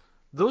Wilson.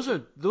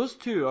 Those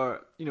two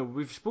are,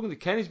 we've spoken to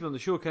Kenny's been on the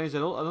show. Kenny's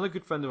another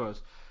good friend of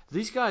ours.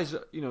 These guys,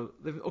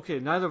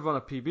 they've neither run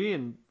a PB,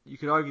 and you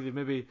could argue they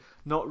maybe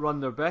not run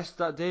their best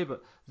that day,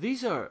 but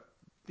these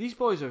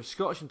boys are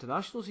Scottish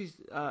internationals.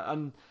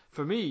 And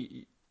for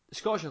me,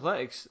 Scottish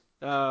athletics,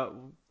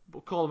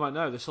 we'll call them out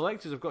now. The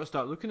selectors have got to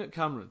start looking at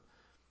Cameron.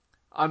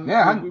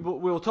 Yeah,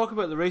 We'll talk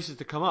about the races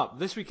to come up.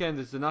 This weekend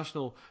is the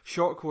National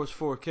Short Course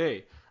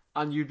 4K,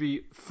 and you'd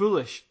be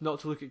foolish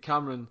not to look at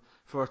Cameron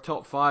for a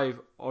top 5,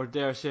 or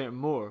dare say it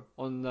more,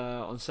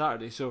 on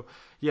Saturday. So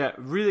yeah,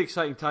 really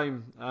exciting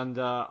time, and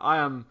I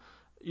am,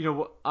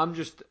 I'm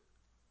just,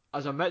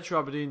 as a Metro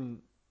Aberdeen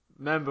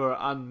member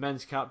and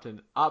men's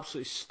captain,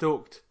 absolutely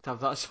stoked to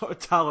have that sort of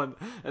talent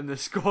in the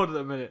squad at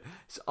the minute.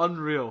 It's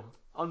unreal.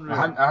 Unreal.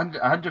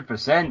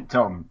 100%,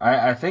 Tom.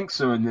 I think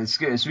so, and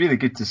it's really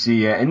good to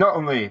see. And not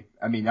only,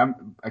 I mean,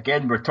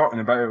 again, we're talking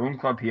about our own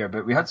club here,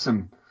 but we had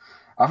some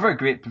other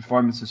great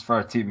performances for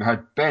our team. We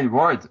had Ben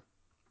Ward,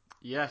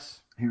 Yes.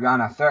 who ran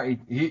a 30.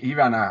 He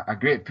ran a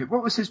great.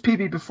 What was his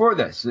PB before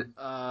this?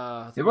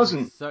 I It think it was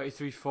like wasn't.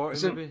 33:40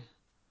 Isn't. maybe.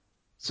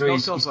 So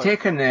Knocked off he's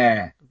taken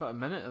about a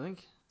minute, I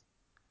think.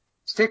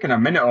 he's taken a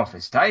minute off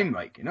his time,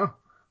 like, Yeah,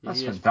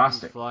 that's he's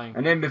fantastic. flying.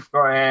 And then we've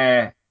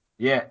got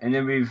yeah, and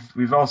then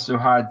we've also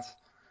had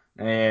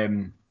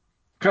um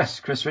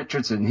Chris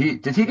Richardson.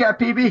 Did he get a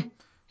PB?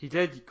 He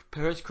did.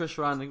 Chris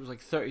ran, I think it was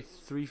like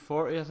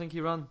 33:40, I think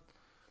he ran.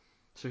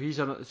 So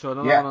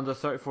another Yeah, one under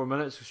 34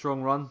 minutes, a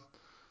strong run.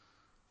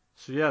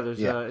 So yeah, there's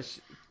yeah.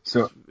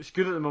 So it's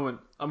good at the moment.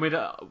 I mean,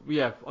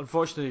 yeah,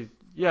 unfortunately,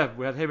 yeah,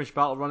 we had Hamish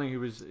Battle running,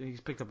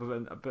 he's picked up a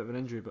bit of an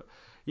injury, but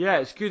yeah,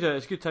 it's good.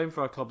 It's a good time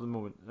for our club at the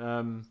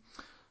moment.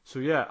 So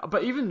yeah,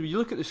 but even when you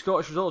look at the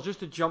Scottish results,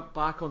 just to jump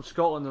back on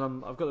Scotland,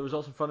 and I've got the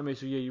results in front of me.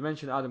 So yeah, you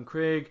mentioned Adam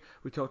Craig.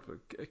 We talked about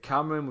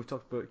Cameron. We've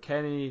talked about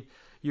Kenny,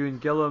 Ewan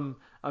Gillum.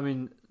 I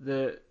mean,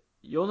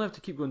 you only have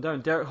to keep going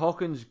down. Derek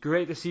Hawkins,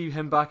 great to see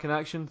him back in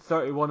action.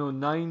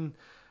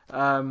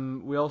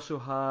 31:09. We also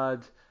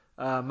had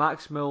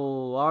Max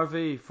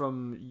Millarvey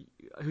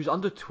who's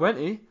under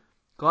 20.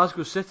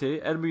 Glasgow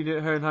City, Edinburgh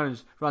Hare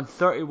Hounds ran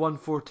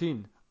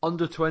 31:14.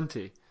 Under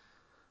 20.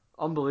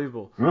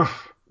 Unbelievable.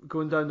 oof,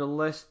 Going down the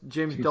list,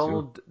 James jeez, oh.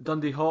 Donald,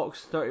 Dundee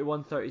Hawks,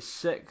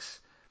 31:36.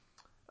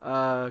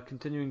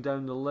 Continuing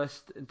down the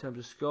list in terms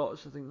of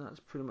Scots, I think that's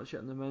pretty much it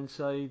on the men's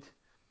side.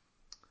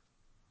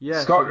 Yeah,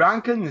 so Scott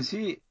Rankin, is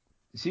he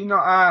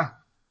not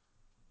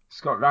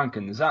Scott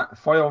Rankin? Is that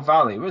Foyle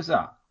Valley? Where's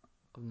that?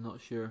 I'm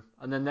not sure.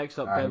 And then next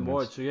up, Who Ben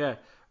Ward. knows? So yeah,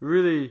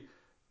 really,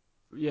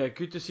 Yeah,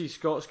 good to see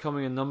Scots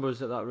coming in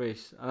numbers at that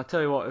race. And I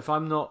tell you what, if I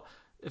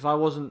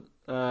wasn't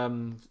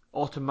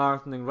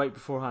automarathoning right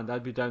beforehand,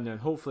 I'd be down there,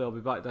 and hopefully I'll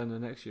be back down there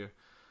next year.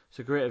 It's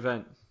a great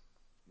event.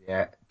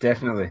 Yeah,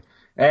 definitely.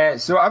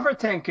 So other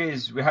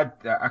 10Ks, we had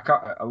a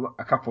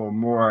couple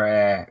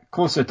more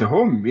closer to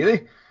home,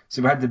 really.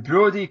 So we had the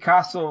Brodie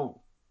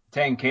Castle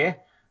 10K.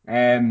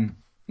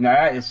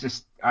 Now it's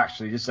just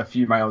actually just a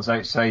few miles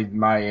outside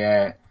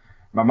my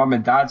mum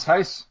and dad's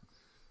house.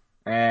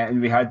 And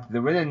we had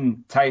the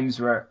winning times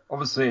were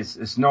obviously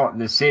it's not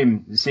the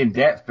same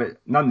depth, but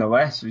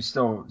nonetheless we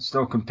still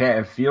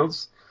competitive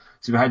fields.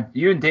 So we had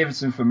Ewan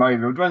Davidson for Murray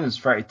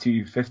Roadrunners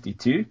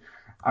 32.52.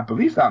 I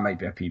believe that might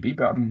be a PB,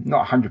 but I'm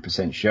not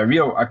 100%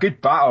 sure. A good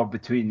battle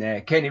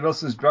between Kenny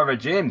Wilson's brother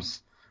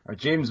James, or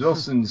James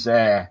Wilson's.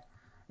 Well,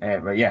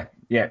 yeah.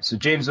 So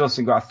James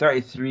Wilson got a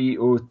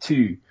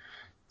 33.02.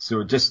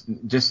 So just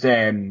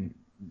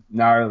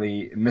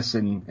narrowly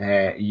missing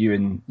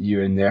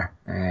Ewan there.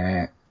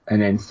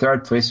 And then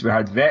third place we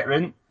had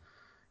veteran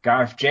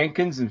Gareth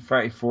Jenkins in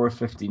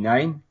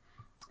 34.59.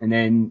 And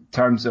then in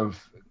terms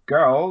of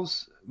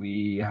girls,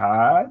 we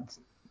had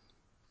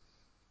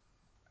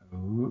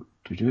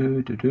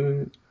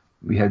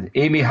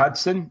Amy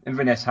Hudson,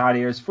 Inverness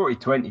Harriers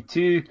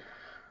 40.22.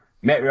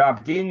 Metro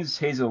Aberdeen's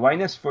Hazel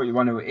Linus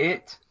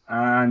 41.08.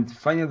 And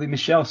finally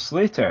Michelle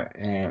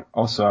Slater,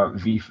 also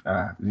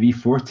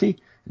V40.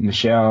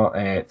 Michelle,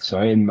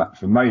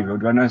 for Murray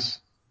Roadrunners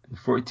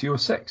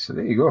 42.06. So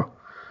there you go.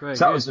 Very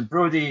So that good. was the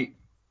Brodie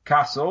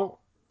Castle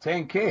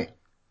 10K.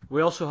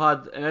 We also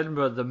had in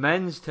Edinburgh the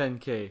men's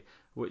 10K,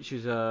 which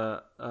is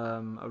a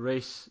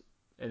race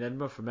in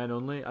Edinburgh for men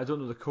only. I don't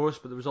know the course,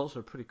 but the results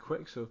are pretty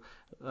quick, so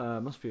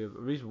must be a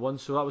reasonable one.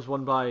 So that was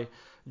won by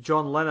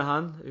John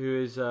Lenahan,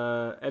 who is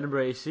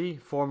Edinburgh AC,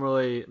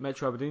 formerly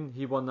Metro Aberdeen.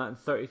 He won that in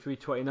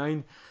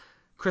 33.29.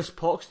 Chris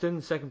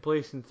Poxton, second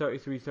place in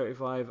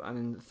 33.35, and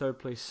in third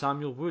place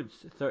Samuel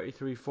Woods,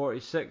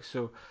 33.46.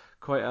 So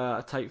quite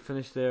a tight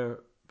finish there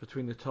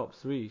between the top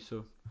three.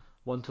 So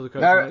one to look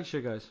out for next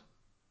year, guys.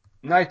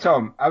 Now,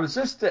 Tom, I was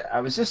just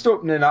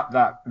opening up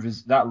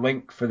that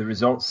link for the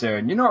results there,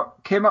 and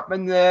came up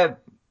in the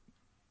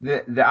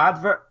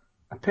advert,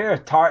 a pair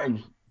of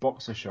tartan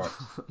boxer shorts.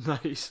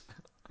 Nice.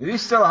 They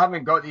still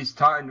haven't got these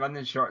tartan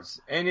running shorts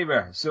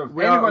anywhere. So if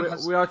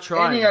we are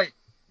trying.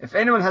 If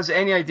anyone has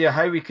any idea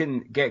how we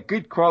can get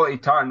good quality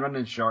tartan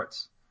running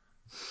shorts,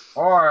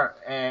 or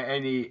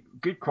any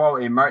good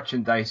quality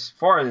merchandise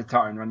for the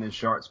Tartan Running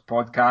Shorts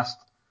podcast,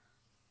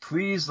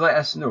 please let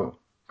us know.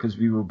 Because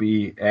we will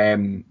be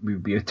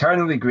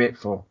eternally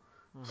grateful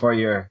for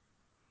your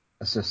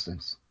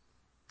assistance.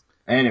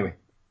 Anyway,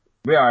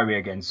 where are we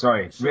again?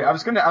 Sorry, I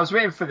was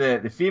waiting for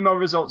the female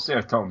results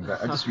there, Tom,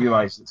 but I just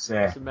realised it's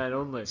men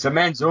only. It's a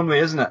men's only,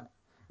 isn't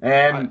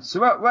it? So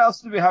what else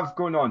do we have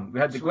going on?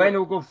 We had the Glen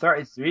Ogle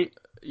 33.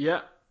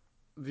 Yeah,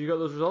 have you got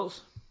those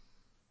results?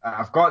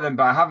 I've got them,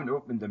 but I haven't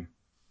opened them.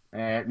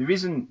 The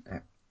reason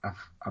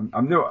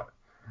I'm not.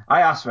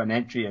 I asked for an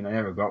entry and I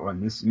never got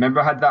one.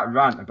 Remember I had that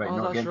rant about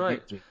not getting an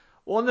entry.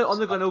 Well, on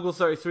the Glen Ogle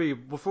 33,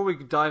 before we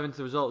dive into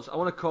the results, I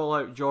want to call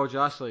out George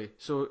Ashley.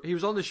 So he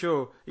was on the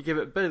show, he gave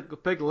it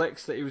big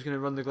licks that he was going to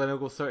run the Glen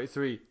Ogle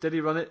 33. Did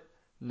he run it?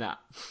 Nah.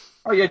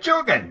 Oh, you're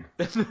joking?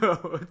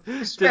 No.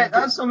 That's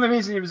the only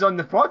reason he was on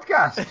the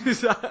podcast.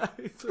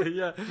 Exactly,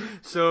 yeah.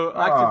 So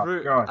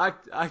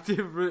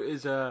Active Route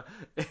is going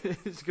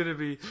to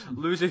be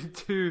losing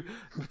two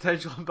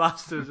potential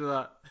ambassadors with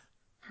that.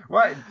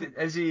 What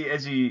is he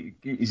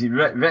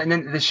written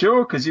into the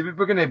show? Because we're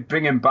going to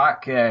bring him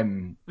back.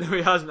 No,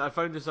 he hasn't. I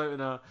found this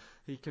out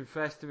he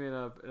confessed to me in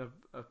a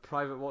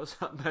private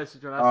WhatsApp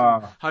message when I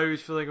asked him how he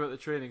was feeling about the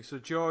training. So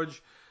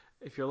George,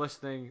 if you're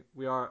listening,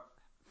 we are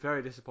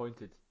very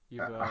disappointed.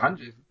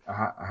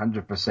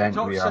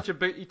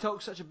 100%. He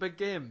talked such a big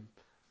game.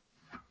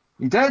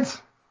 He did.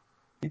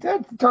 He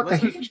talked a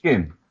huge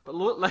game. But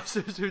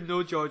listeners who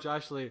know George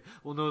Ashley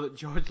will know that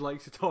George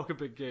likes to talk a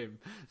big game,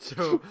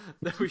 so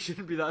we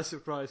shouldn't be that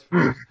surprised for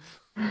him.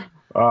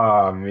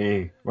 Oh,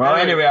 me. Well,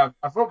 anyway,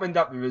 I've opened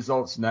up the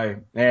results now.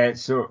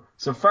 So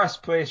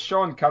first place,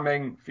 Sean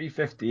Cumming,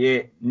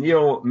 3:58.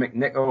 Neil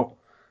McNichol,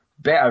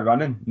 better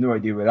running, no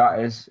idea where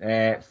that is.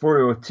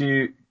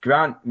 4:02.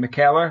 Grant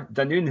McKellar,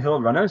 Dunoon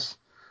Hill Runners,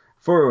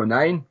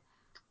 4:09.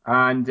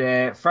 And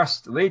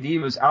first lady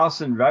was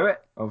Alison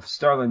Rowett of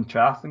Stirling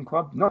Triathlon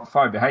Club, not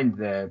far behind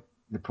the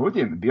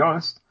podium, to be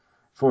honest,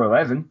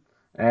 4:11.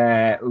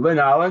 Lynn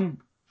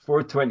Allen,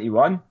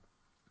 4:21.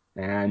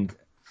 And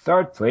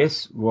third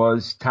place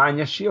was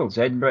Tanya Shields,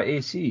 Edinburgh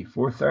AC,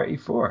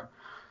 4:34.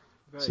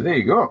 So there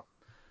you go.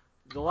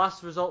 The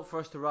last result for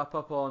us to wrap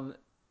up on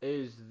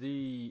is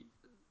the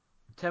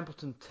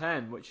Templeton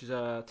 10, which is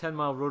a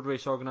 10-mile road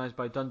race organised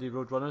by Dundee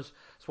Road Runners.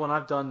 It's one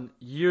I've done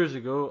years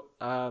ago.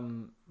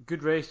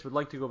 Good race. Would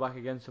like to go back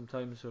again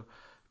sometime, so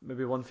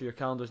maybe one for your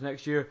calendars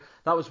next year.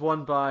 That was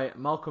won by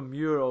Malcolm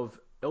Muir of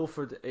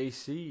Ilford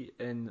AC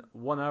in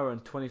 1 hour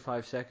and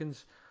 25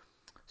 seconds.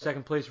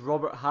 Second place,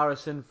 Robert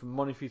Harrison from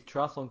Montefieth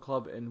Triathlon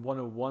Club in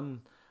 1:01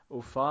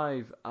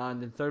 61.05,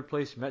 and in third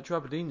place, Metro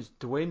Aberdeen's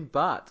Dwayne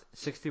Batt,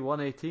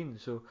 61.18.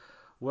 So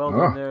well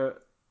done Oh, there,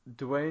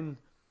 Dwayne.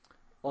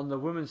 On the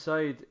women's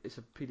side, it's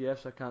a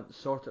PDF, so I can't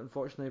sort it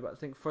unfortunately. But I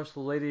think First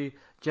Lady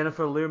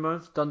Jennifer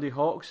Learmouth, Dundee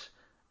Hawks,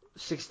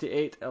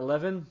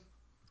 68.11.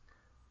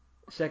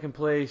 Second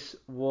place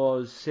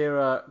was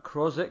Sarah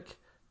Krozik,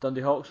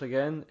 Dundee Hawks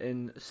again,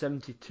 in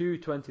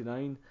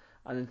 72.29.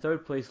 And in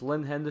third place,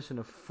 Lynn Henderson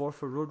of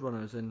Forfar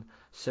Roadrunners in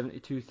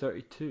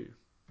 72.32.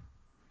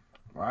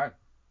 right,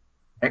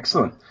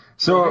 excellent.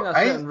 So I think So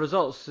that's it in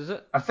results, is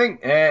it? I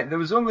think there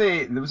was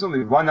only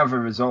one other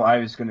result I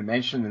was going to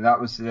mention, and that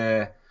was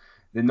the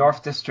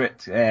North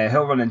District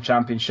Hill Running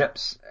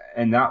Championships,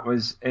 and that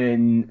was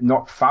in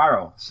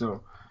Knockfarrell.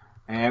 So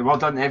well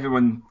done to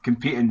everyone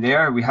competing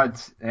there. We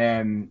had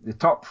the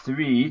top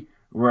three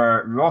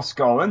were Ross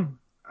Gollin,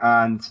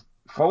 and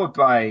followed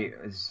by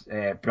his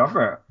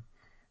brother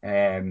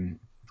Owen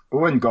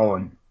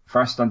Gollin,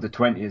 first under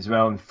 20 as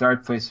well, and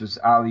third place was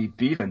Ali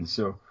Bevan.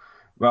 So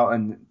well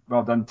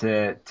done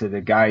to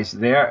the guys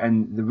there.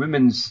 And the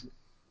women's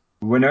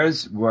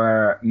winners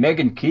were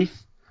Megan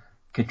Keith,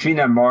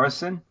 Katrina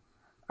Morrison,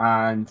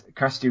 and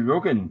Kirsty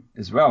Rogan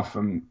as well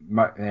from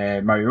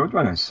Murray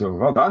Roadrunners. So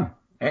well done.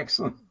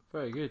 Excellent.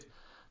 Very good.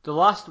 The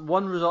last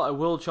one result I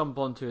will jump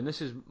onto, and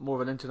this is more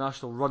of an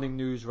international running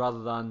news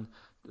rather than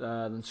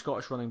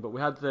Scottish running, but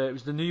it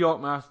was the New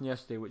York Marathon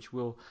yesterday, which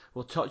we'll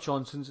touch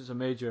on since it's a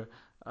major.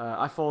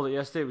 I followed it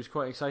yesterday. It was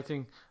quite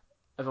exciting.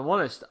 If I'm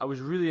honest, I was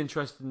really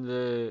interested in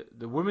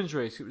the women's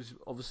race. It was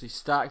obviously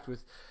stacked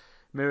with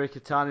Mary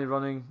Keitany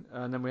running,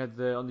 and then we had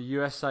on the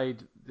US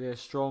side the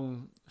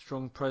strong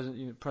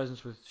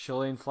presence with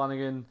Shalane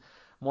Flanagan,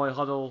 Moy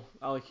Huddle,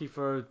 Ali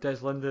Kiefer,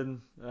 Des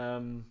Linden.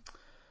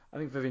 I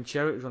think Vivian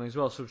Cherritt was running as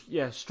well. So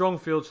yeah, strong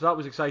field. So that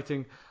was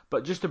exciting.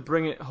 But just to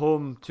bring it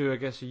home to, I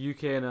guess, a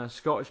UK and a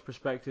Scottish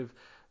perspective,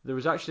 there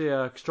was actually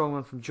a strong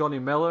one from Johnny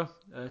Miller,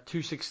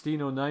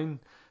 2:16.09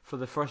 for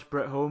the first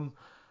Brit home.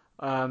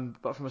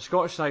 But from a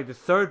Scottish side, the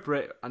third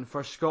Brit and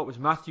first Scot was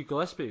Matthew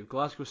Gillespie of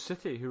Glasgow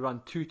City, who ran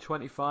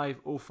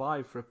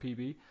 2:25.05 for a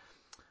PB.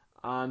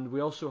 And we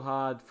also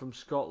had from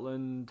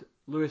Scotland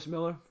Lewis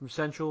Miller from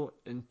Central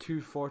in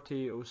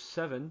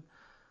 2:40.07.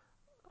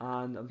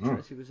 And I'm trying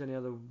to see if there's any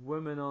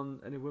women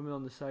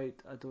on the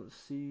site. I don't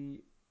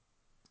see.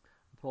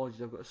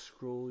 Apologies, I've got to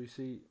scroll. You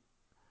see?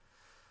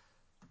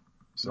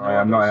 Sorry, No,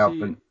 I I'm don't not see.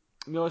 helping.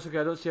 No, it's okay.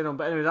 I don't see anyone.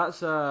 But anyway, that's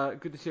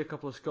good to see a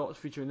couple of Scots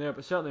featuring there.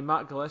 But certainly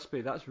Matt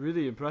Gillespie, that's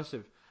really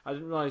impressive. I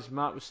didn't realise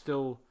Matt was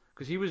still,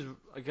 because he was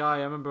a guy.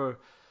 I remember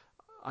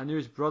I knew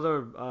his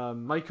brother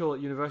Michael at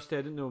university.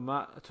 I didn't know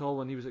Matt at all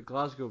when he was at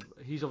Glasgow.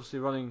 He's obviously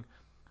running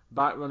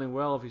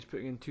well if he's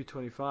putting in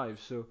 2:25.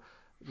 So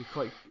it'd be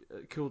quite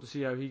cool to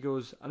see how he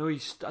goes. I know I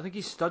think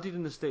he studied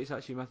in the States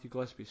actually, Matthew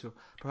Gillespie. So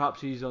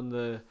perhaps he's on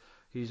the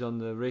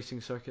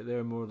racing circuit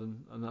there more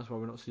than, and that's why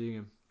we're not seeing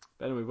him.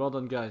 But anyway, well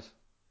done, guys.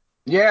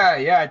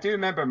 Yeah, I do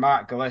remember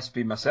Matt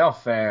Gillespie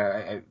myself.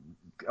 Michael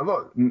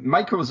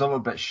was a little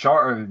bit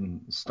shorter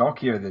and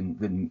stockier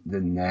than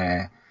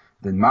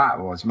Matt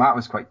was. Matt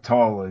was quite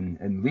tall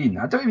and lean.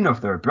 I don't even know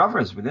if they were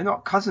brothers. Were they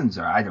not cousins,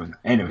 or I don't know.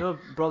 Anyway, No,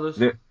 brothers.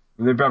 they're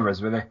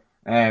brothers, were they?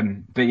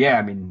 But yeah,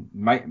 I mean,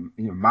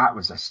 Matt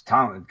was a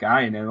talented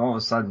guy, and then all of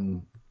a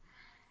sudden,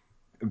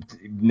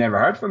 never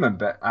heard from him.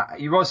 But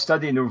he was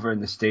studying over in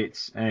the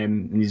States,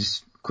 and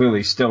he's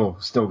clearly still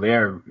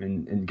there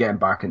and getting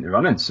back into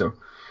running. So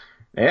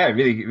yeah,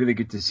 really, really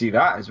good to see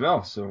that as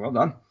well. So well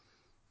done.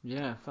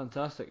 Yeah,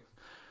 fantastic.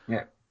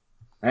 Yeah.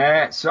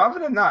 So other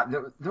than that,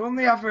 the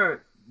only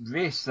other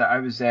race that I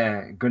was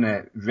going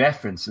to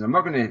reference, and I'm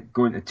not going to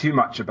go into too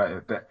much about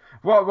it, but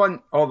what I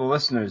want all the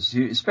listeners,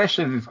 who,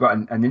 especially if they've got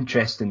an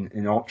interest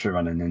in ultra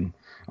running, and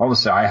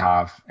obviously I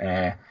have,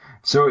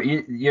 so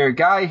you're a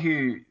guy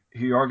who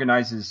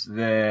organises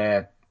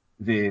the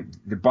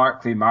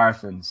Barclay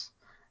marathons.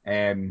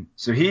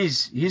 So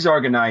he's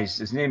organised.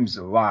 His name's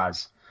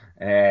Laz.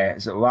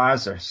 Is it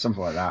Laz or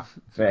something like that?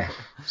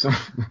 So,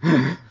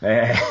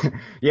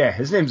 yeah,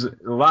 his name's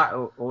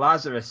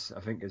Lazarus,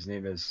 I think his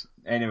name is.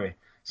 Anyway,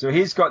 so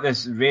he's got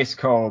this race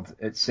called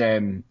it's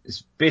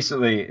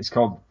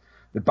called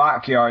the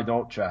Backyard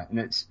Ultra, and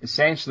it's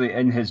essentially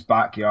in his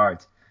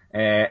backyard.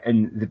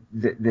 And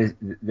the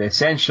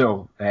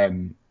essential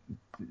the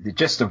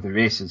gist of the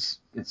race is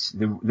it's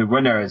the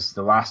winner is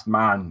the last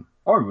man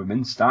or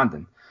woman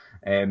standing,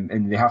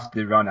 and they have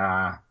to run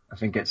I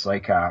think it's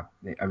like a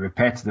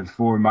repetitive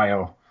 4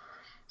 mile,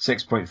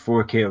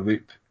 6.4k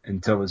loop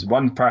until there's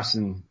one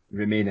person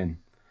remaining.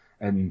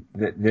 And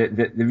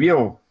the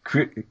real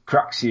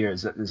crux here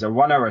is that there's a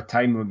 1 hour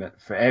time limit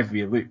for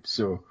every loop.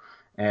 So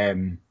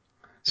kind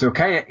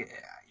of,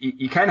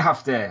 you kind of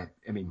have to,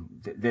 I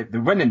mean, the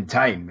winning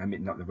time, I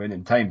mean, not the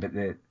winning time, but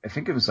I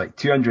think it was like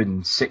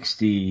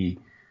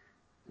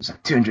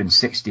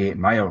 268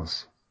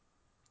 miles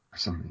or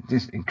something.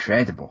 Just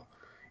incredible.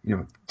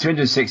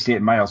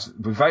 268 miles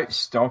without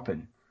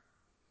stopping.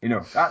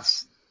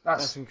 That's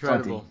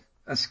incredible.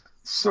 That's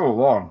so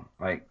long.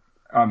 Like,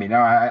 I mean,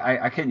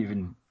 I can't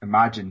even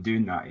imagine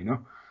doing that.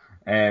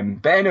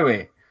 But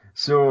anyway,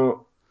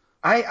 so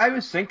I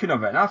was thinking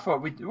of it, and I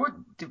thought,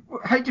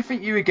 how do you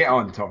think you would get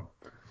on, Tom?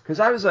 Because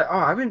I was like, oh,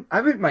 I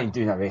wouldn't mind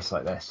doing a race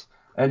like this.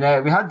 And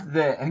we had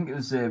I think it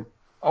was the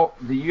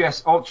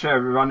US Ultra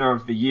Runner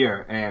of the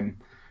Year,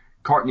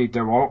 Courtney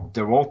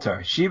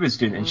Dauwalter. She was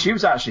doing it, and she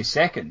was actually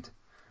second.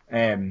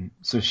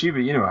 So she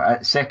was,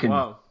 at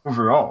second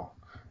overall.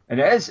 And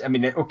it is, I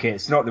mean, okay,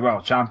 it's not the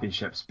World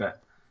Championships,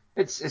 but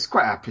it's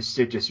quite a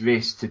prestigious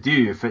race to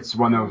do if it's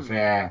one of,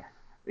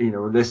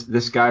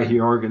 this guy who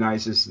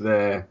organises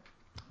the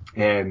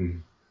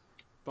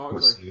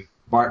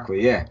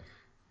Barkley, yeah.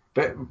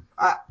 But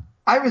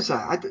I was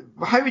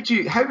how would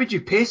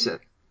you pace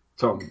it,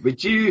 Tom?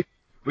 Would you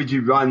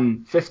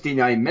run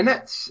 59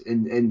 minutes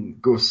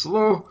and go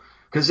slow?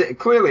 Because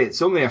clearly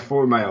it's only a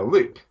 4 mile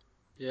loop.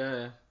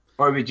 Yeah.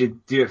 Or would you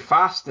do it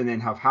fast and then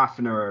have half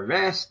an hour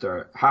rest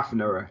or half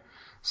an hour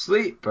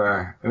sleep?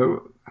 Or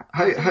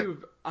I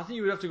think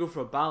you would have to go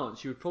for a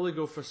balance. You would probably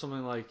go for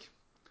something like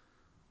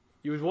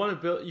you would want to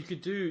build.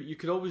 You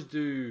could always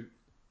do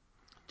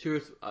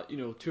two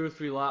or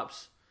three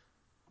laps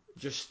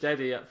just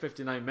steady at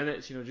 59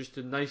 minutes. Just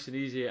to nice and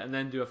easy, and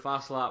then do a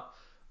fast lap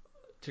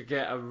to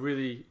get a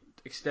really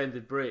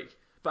extended break.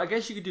 But I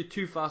guess you could do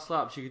 2 fast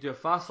laps. You could do a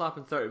fast lap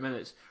in 30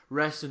 minutes,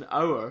 rest an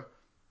hour,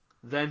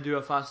 then do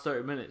a fast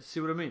 30 minutes.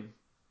 See what I mean?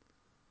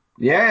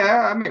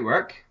 Yeah, that might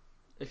work.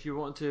 If you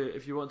want to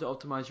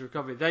optimize your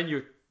recovery, then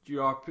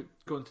you are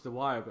going to the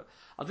wire. But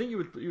I think you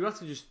would have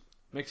to just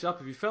mix it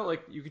up. If you felt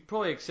like you could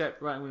probably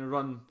accept, right, I'm going to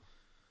run.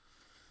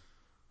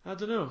 I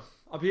don't know.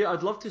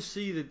 I'd love to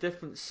see the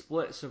different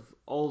splits of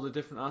all the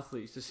different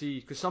athletes to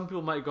see, because some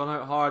people might have gone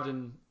out hard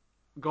and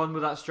gone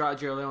with that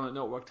strategy early on and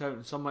not worked out,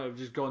 and some might have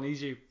just gone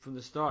easy from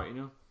the start.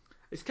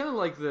 It's kind of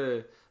like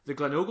the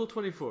Glenogle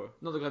 24,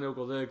 not the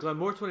Glenogle, the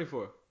Glenmore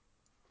 24.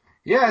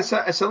 Yeah, it's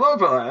a little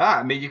bit like that.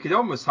 I mean, you could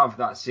almost have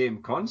that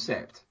same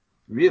concept,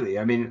 really.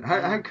 I mean,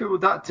 how cool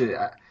would that do?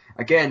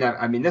 Again,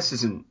 I mean, this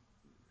isn't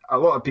a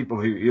lot of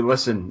people who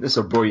listen. This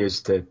will bore you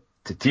to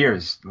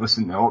tears.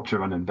 Listen to ultra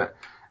running, but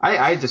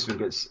I just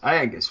think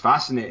it's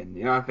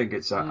fascinating. I think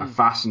it's a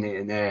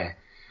fascinating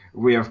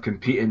way of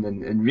competing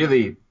and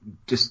really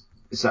just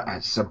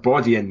it's a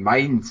body and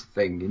mind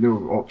thing.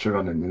 Ultra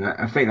running, and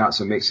I think that's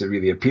what makes it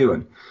really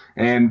appealing.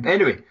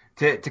 Anyway.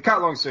 To cut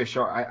a long story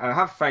short, I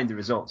have found the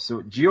results.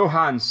 So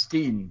Johan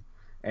Steen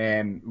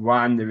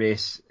won the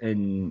race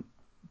in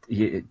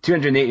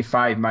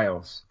 285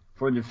 miles,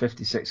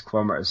 456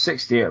 kilometers,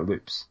 68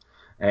 loops.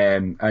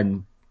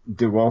 And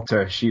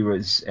Dauwalter, she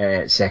was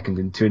second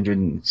in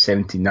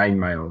 279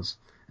 miles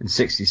and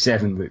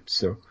 67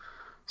 loops.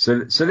 So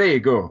there you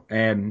go.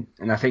 And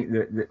I think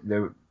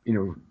the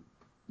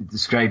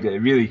described it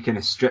really kind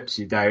of strips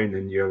you down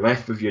and you're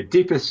left with your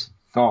deepest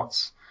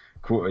thoughts.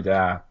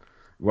 Quoted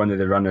one of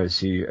the runners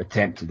who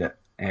attempted it.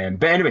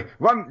 But anyway,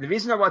 the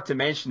reason I wanted to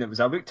mention it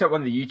was I looked at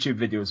one of the YouTube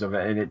videos of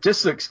it and it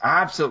just looks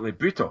absolutely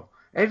brutal.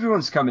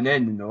 Everyone's coming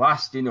in the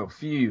last,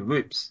 few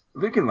loops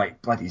looking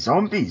like bloody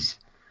zombies.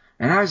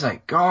 And I was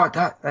like, God,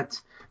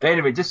 that's... But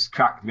anyway, it just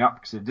cracked me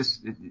up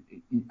because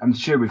I'm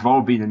sure we've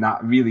all been in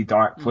that really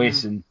dark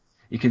place and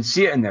you can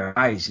see it in their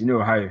eyes,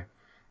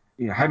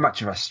 how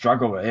much of a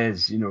struggle it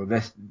is,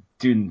 this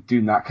doing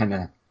that kind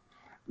of,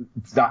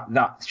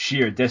 that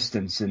sheer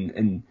distance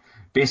and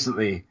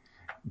basically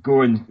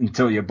going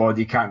until your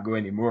body can't go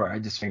anymore. I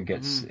just think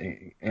it's,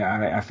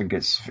 I think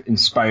it's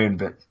inspiring,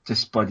 but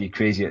just bloody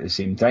crazy at the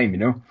same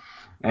time,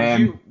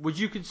 Would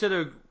you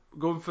consider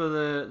going for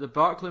the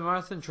Barkley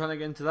Marathon, trying to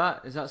get into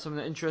that? Is that something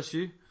that interests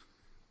you?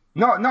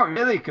 Not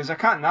really, because I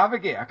can't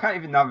navigate. I can't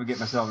even navigate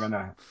myself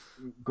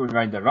going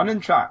around a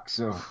running track.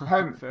 So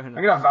I'm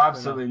gonna have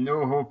absolutely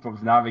no hope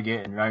of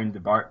navigating around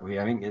the Barkley.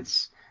 I think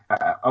it's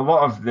a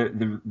lot of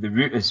the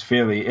route is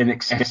fairly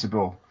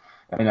inaccessible.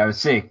 And I would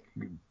say,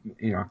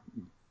 in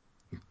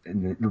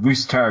the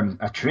loose term,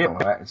 a trail.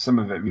 Some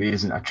of it really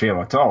isn't a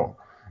trail at all.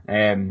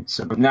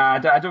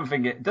 I don't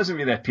think it doesn't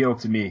really appeal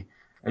to me.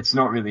 It's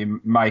not really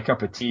my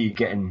cup of tea,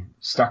 getting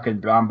stuck in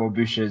bramble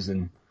bushes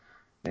and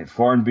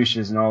thorn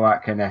bushes and all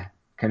that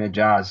kind of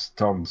jazz,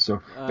 Tom.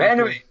 So, but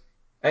anyway,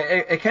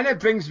 it kind of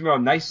brings me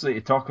on nicely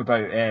to talk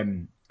about.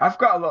 I've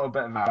got a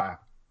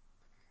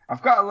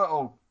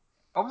little.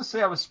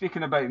 Obviously, I was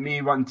speaking about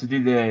me wanting to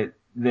do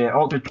the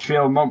Ultra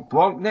Trail Mont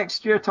Blanc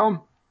next year,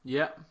 Tom.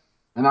 Yeah.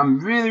 And I'm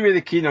really,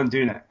 really keen on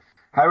doing it.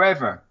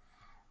 However,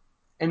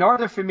 in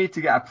order for me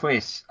to get a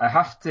place, I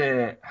have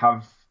to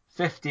have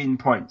 15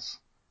 points.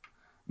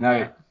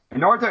 Now,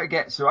 in order to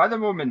get, so at the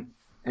moment,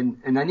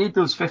 and I need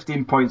those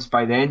 15 points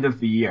by the end of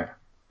the year.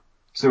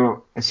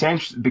 So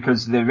essentially,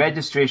 because the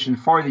registration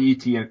for the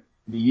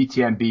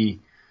UTMB,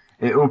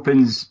 it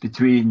opens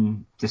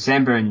between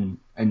December and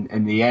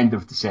the end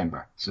of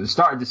December. So the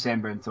start of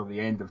December until the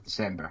end of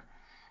December.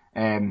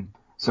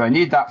 So I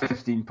need that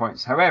 15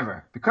 points.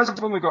 However, because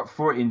I've only got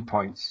 14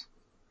 points,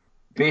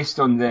 based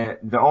on the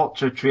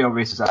ultra trail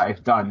races that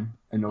I've done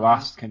in the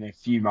last kind of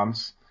few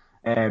months,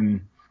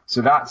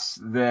 so that's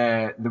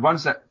the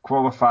ones that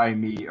qualify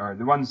me, or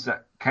the ones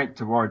that count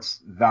towards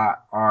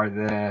that, are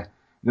the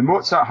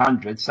Mozart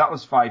 100s. That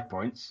was 5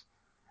 points.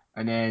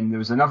 and then there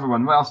was another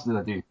one. What else did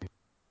I do?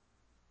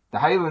 The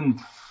Highland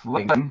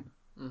Fling.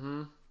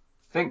 Mm-hmm.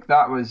 I think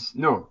that was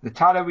no. The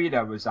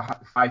Tarawera was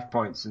 5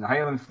 points, and the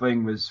Highland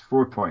Fling was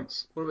 4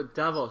 points. What about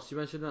Davos? You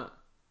mentioned that.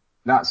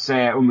 That's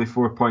only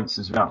 4 points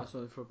as well. That's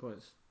only 4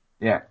 points.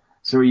 Yeah.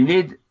 So you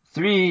need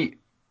three.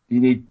 You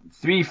need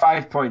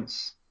 5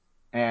 points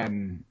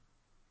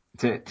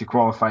to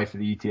qualify for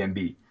the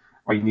UTMB,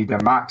 or you need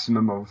a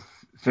maximum of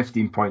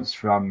 15 points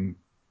from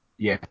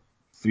 3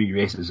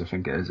 races, I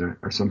think it is, or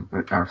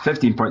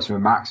 15 points from a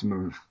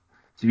maximum of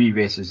 3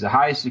 races. The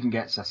highest you can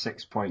get is a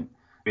 6-point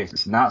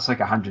race, and that's like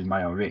a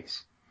 100-mile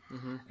race.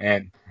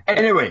 Mm-hmm.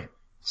 Anyway,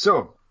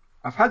 so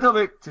I've had a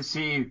look to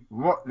see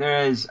what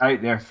there is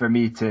out there for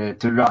me to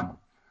run.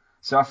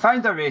 So I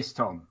found a race,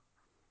 Tom,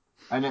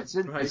 and it's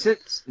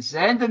the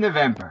end of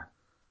November,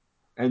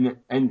 and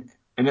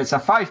it's a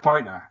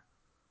 5-pointer.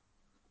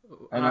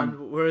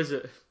 And where is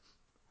it?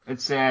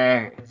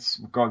 It's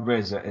God, where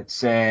is it?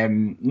 It's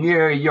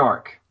near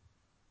York.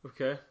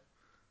 Okay.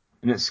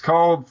 And it's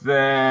called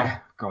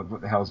God,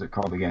 what the hell is it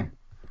called again?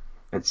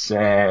 It's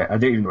I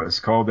don't even know what it's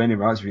called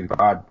anyway. That's really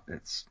bad.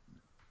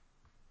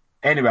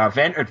 Anyway, I've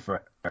entered for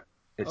it.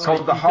 It's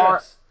called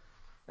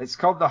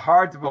the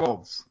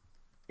Hardwolds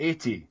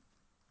 80.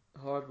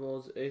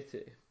 Hardwolds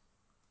 80.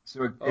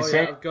 So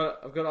I've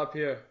got it up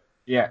here.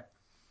 Yeah.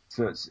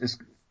 So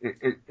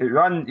it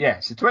run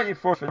so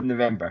 24th of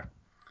November.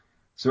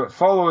 So it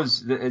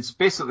follows. It's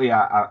basically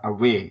a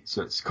way.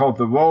 So it's called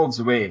the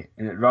Wolds Way,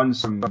 and it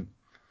runs from.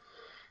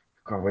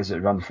 God, where does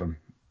it run from?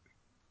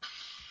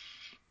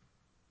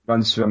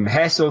 Runs from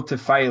Hessel to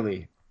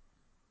Filey,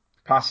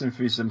 passing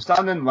through some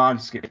stunning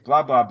landscape.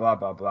 Blah blah blah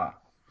blah blah.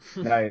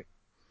 Now,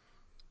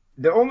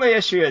 the only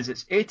issue is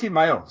it's 80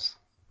 miles.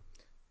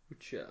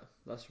 Which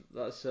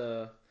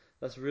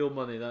that's real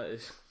money. That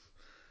is.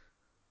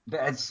 But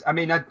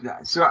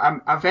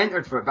I've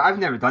entered for it, but I've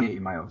never done 80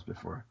 miles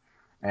before.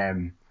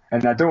 And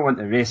I don't want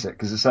to race it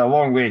because it's a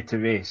long way to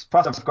race.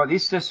 Plus, I've got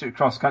these district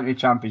cross country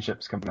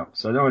championships coming up,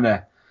 so I don't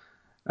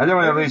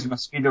want to lose my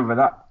speed over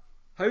that.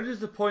 How does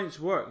the points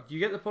work? Do you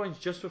get the points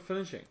just for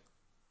finishing?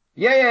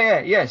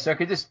 Yeah. So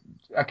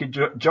I could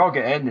jog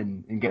it in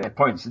and get the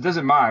points. It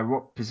doesn't matter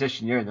what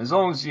position you're in, as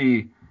long as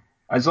you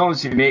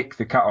make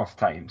the cut-off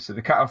time. So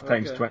the cut-off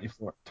time is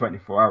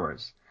 24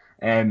 hours.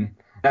 Now,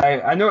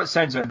 I know it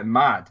sounds a bit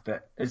mad,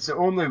 but it's the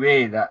only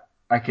way that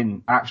I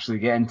can actually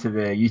get into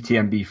the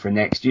UTMB for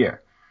next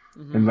year.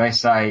 Mm-hmm.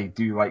 Unless I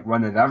do like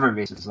one of the other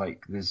races,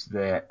 like there's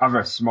the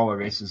other smaller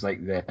races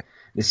like the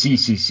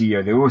CCC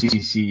or the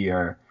OCC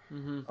or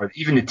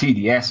even the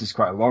TDS is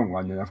quite a long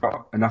one, and I've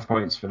got enough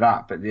points for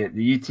that. But the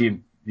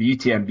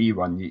UTMB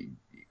one,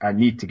 I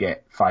need to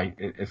get 5.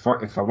 If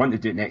I want to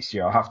do it next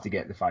year, I'll have to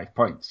get the 5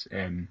 points.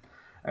 And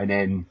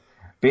then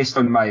based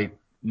on my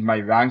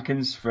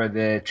rankings for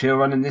the trail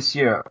running this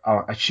year,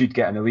 I should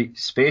get an elite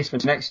space for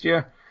next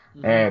year.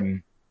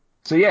 Mm-hmm.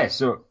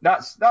 So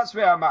that's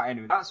where I'm at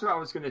anyway. That's what I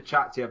was going to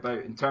chat to you about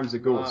in terms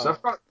of goals. Wow. So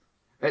I've got,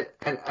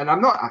 and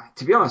I'm not,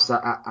 to be honest,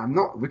 I'm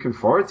not looking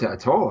forward to it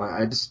at all.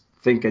 I just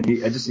think I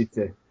just need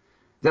to.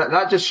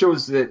 That just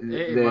shows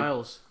the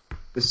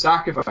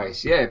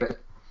sacrifice, yeah. But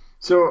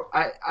so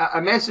a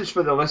message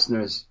for the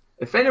listeners: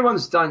 if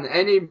anyone's done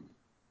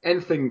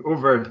anything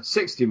over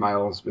 60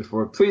 miles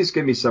before, please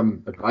give me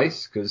some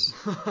advice because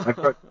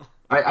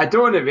I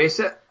don't want to race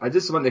it. I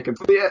just want to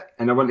complete it,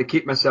 and I want to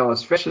keep myself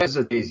as fresh as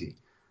a daisy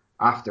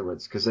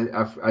afterwards because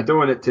I don't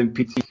want it to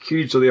impede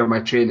hugely on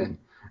my training.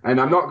 And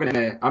I'm not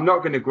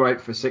gonna go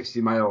out for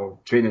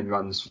 60-mile training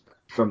runs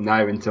from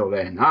now until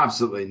then.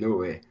 Absolutely no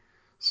way.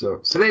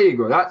 So there you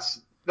go.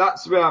 That's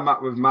where I'm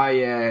at with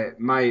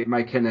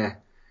my kind of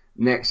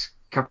next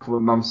couple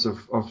of months of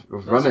running.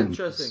 That's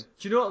interesting.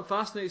 Do you know what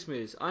fascinates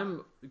me is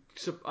I'm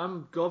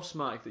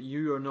gobsmacked that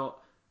you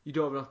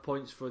don't have enough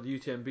points for the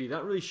UTMB.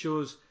 That really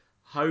shows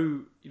how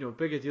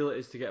big a deal it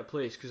is to get a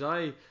place. Because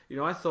I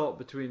thought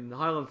between the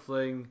Highland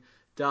Fling,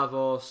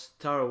 Davos,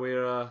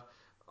 Tarawera,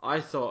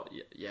 I thought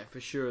for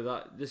sure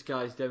that this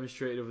guy's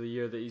demonstrated over the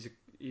year that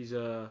he's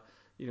a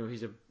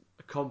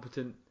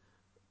competent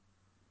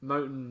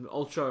mountain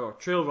ultra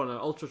trail runner.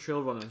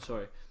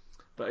 Sorry,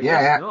 but I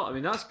guess not. I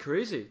mean, that's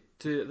crazy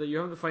that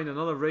you're having to find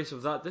another race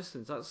of that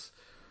distance. That's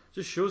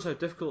just shows how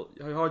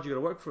hard you got to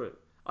work for it.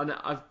 And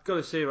I've got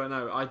to say right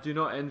now, I do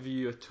not envy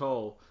you at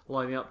all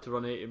lining up to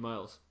run 80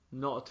 miles.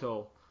 Not at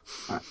all.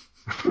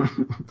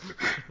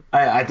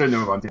 I don't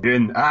know what I'm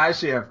doing. I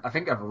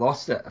think I've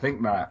lost it. I think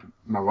my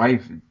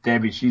wife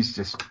Debbie, she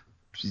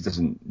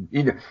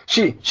doesn't.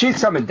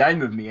 She's coming down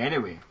with me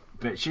anyway.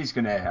 But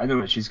I know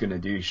what she's gonna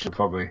do. She'll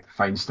probably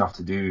find stuff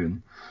to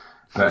do,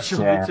 but she'll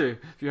need to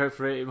if you're out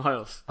for 80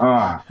 miles.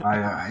 I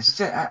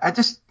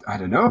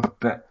don't know.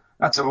 But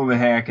that's the only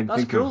thing I can think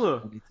of. That's cool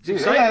though.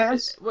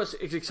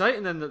 It's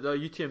exciting then that the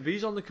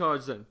UTMB's on the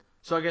cards then.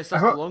 So I guess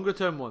that's the longer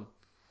term one.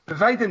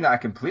 Providing that I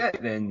complete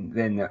it,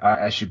 then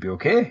I should be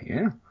okay.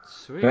 Yeah.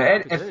 Sweet. But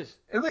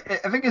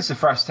I think it's the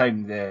first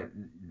time they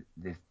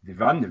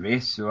run the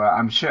race, so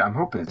I'm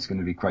hoping it's going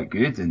to be quite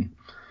good. And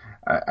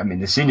I mean,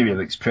 the scenery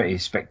looks pretty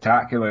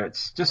spectacular.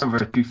 It's just over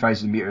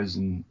 2,000 meters,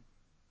 and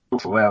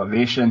full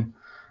elevation.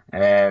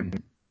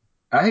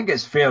 I think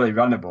it's fairly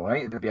runnable. I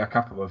think there'll be a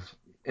couple of.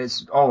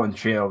 It's all on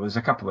trail. There's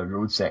a couple of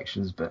road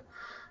sections, but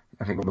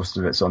I think most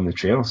of it's on the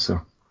trail.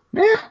 So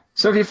yeah.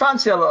 So if you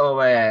fancy a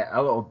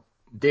little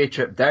day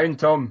trip down,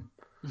 Tom,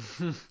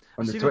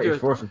 on the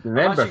 24th of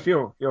November,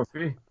 feel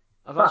free.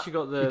 I've actually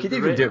got You could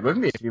even do it with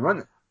me if you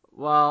want.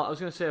 Well, I was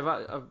going to say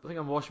I think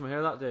I'm washing my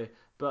hair that day,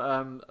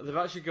 but they've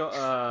actually got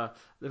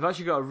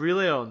a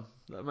relay on.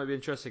 That might be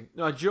interesting.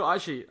 No,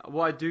 actually,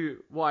 what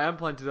I am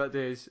planning to do that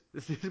day is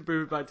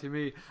bring it back to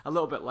me a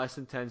little bit less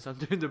intense. I'm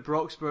doing the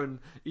Broxburn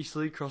East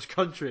League cross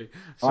country,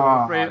 so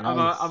I'm afraid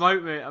nice. I'm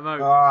out, mate. I'm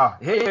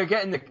out. Hey, you're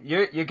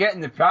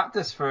getting the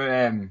practice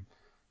for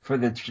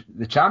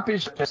the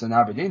championships in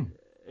Aberdeen.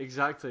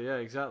 Exactly, yeah,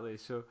 exactly.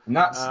 So, and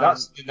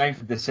that's the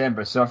 9th of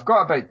December. So I've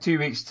got about 2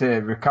 weeks to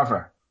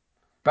recover.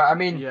 But I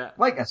mean,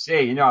 like I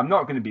say, I'm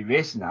not going to be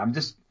racing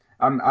it.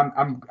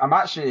 I'm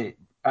actually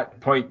at the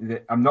point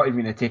that I'm not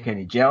even going to take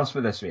any gels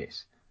for this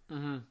race.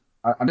 Mm-hmm.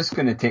 I'm just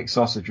going to take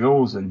sausage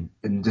rolls and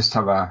just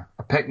have a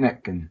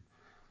picnic and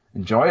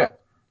enjoy it.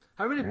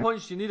 How many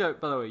points do you need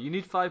out, by the way? You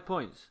need 5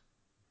 points.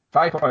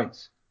 5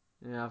 points.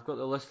 Yeah, I've got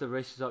the list of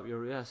races up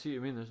your. Yeah, I see what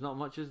you mean. There's not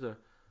much, is there?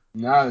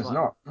 No, there's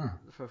not.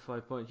 For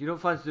 5 points. You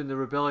don't fancy doing the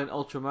Rebellion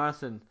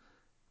Ultramarathon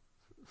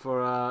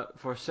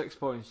for 6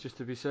 points just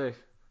to be safe?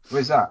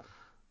 Where's that?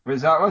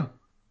 Where's that one?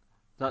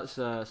 That's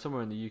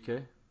somewhere in the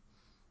UK.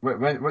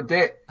 What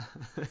date?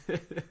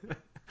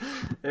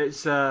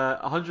 It's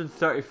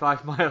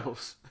 135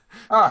 miles.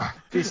 Ah,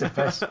 piece of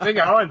piss. Bring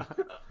it on.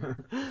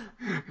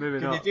 Maybe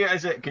can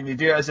not. Can you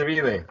do it as a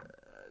relay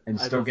and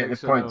still get the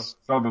points?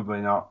 No.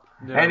 Probably not.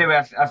 No.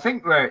 Anyway, I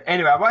think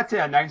I wanted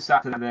to announce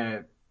that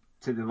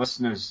to the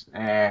listeners,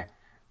 and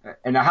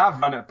I have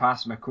run it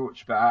past my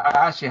coach, but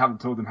I actually haven't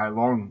told him how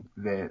long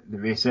the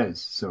race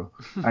is. So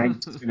I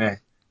think it's gonna.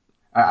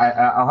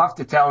 I'll have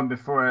to tell him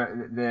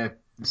before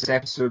this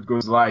episode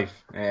goes live.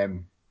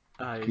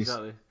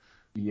 Exactly.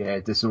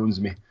 He disowns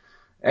me.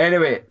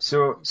 Anyway,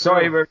 so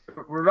sorry, we're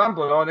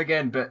rambling on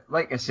again, but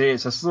like I say,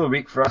 it's a slow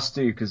week for us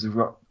too because we've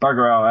got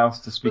bugger all else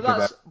to speak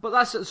about. But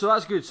that's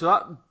good.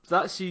 So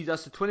that's the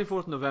 24th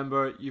of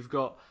November. You've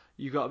got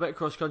a bit of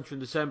cross country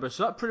in December,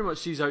 so that pretty much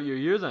sees out your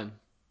year then.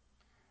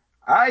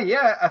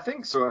 Yeah, I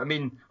think so. I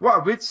mean, what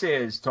I would say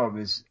is, Tom,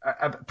 is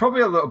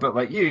probably a little bit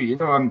like you.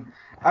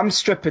 I'm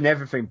stripping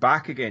everything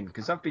back again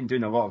because I've been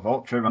doing a lot of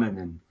ultra running,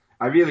 and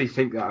I really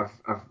think that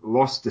I've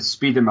lost the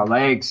speed in my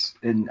legs,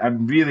 and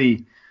I'm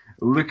really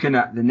looking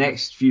at the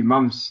next few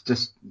months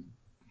just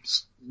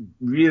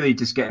really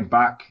just getting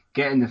back,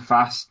 getting the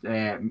fast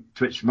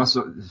twitch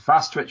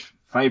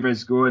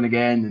fibers going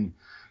again, and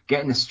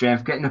getting the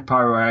strength, getting the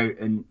power out,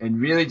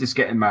 and really just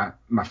getting my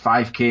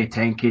 5k,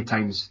 10k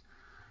times,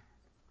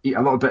 a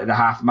little bit of the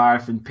half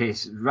marathon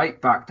pace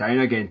right back down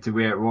again to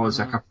where it was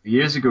a couple of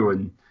years ago,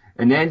 and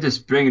then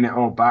just bringing it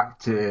all back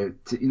to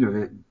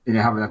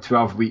having a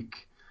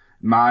 12-week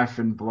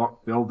marathon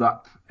block build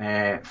up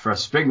for a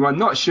spring one.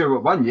 Not sure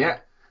what one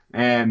yet.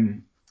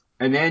 And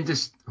then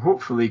just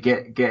hopefully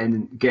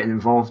getting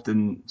involved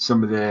in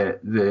some of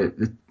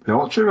the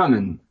ultra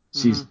running,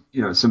 some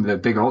of the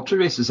big ultra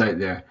races out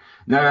there.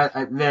 Now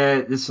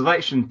the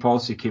selection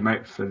policy came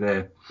out for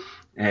the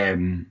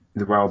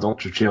World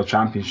Ultra Trail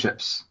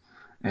Championships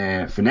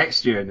for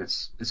next year, and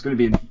it's going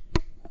to be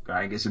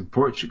I think it's in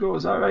Portugal.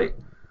 Is that right?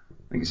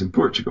 I think it's in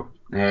Portugal,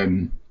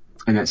 and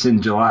it's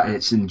in July.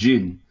 It's in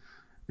June,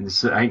 and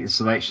I think the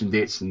selection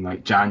date's in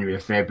like January or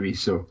February.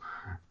 So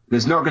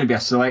there's not going to be a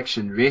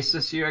selection race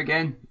this year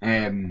again.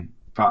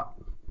 But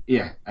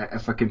yeah,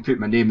 if I can put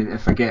my name in,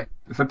 if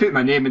I put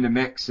my name in the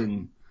mix,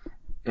 and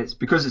it's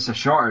because it's a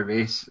shorter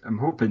race, I'm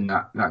hoping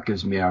that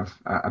gives me a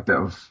bit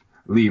of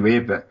leeway.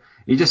 But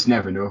you just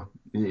never know.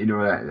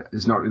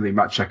 There's not really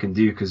much I can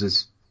do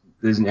because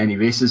there isn't any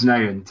races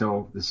now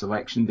until the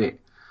selection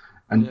date.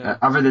 And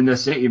other than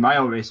this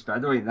 80-mile race, but I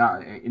don't think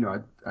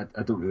that,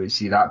 I don't really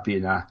see that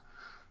being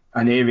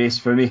an A race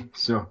for me.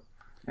 So.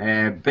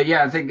 But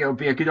yeah, I think it'll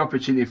be a good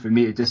opportunity for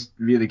me to just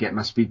really get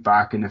my speed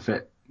back, and if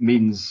it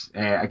means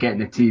I get in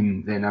the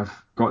team, then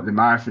I've got the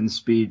marathon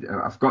speed.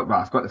 I've got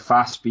the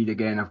fast speed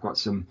again. I've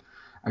got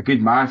a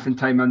good marathon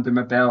time under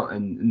my belt,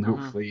 and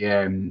hopefully,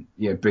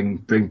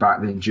 bring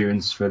back the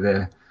endurance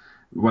for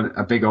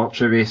a big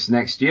ultra race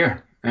next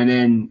year, and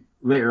then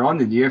later on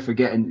in the year, if I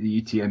get into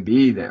the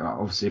UTMB, that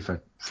obviously if I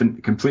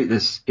complete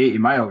this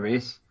 80-mile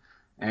race,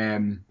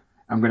 I'm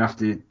going to have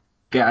to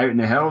get out in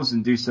the hills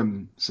and do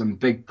some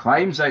big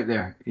climbs out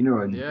there,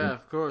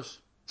 of course.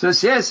 So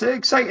it's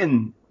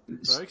exciting.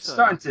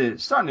 Starting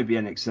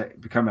to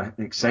become an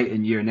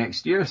exciting year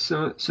next year.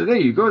 So there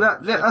you go.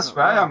 That's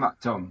where I am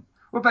at, Tom.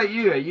 What about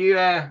you?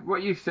 What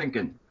are you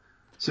thinking?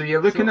 So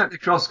you're looking at the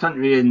cross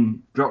country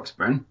in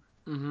Broxburn.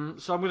 Mm-hmm.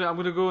 So I'm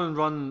gonna go and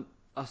run.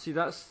 I see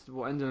that's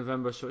end of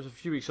November, so it's a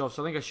few weeks off.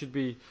 So I think I should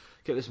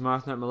get this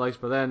marathon out of my legs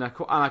by then.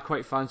 I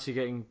quite fancy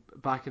getting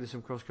back into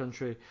some cross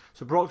country.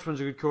 So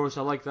Broxburn's a good course.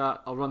 I like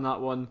that. I'll run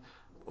that one.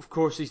 Of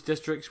course, these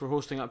districts we're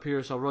hosting up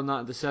here, so I'll run that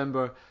in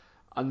December.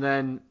 And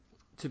then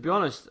to be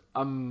honest,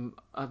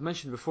 I've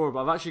mentioned before,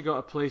 but I've actually got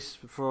a place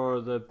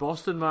for the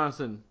Boston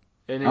Marathon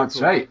in That's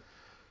April. right.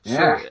 So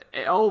Yeah.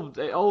 it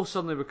all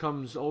suddenly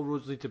becomes all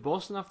roads lead to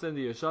Boston after the end of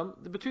the year. So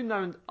between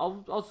now and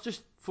I'll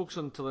just focus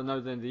on until now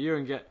the end of the year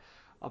and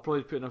I'll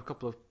probably put in a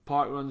couple of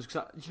park runs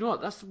because you know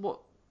what, that's what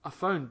I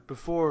found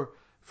before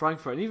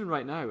Frankfurt and even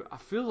right now. I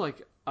feel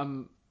like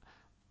even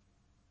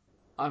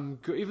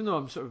though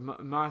I'm sort of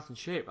in marathon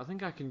shape, I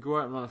think I can go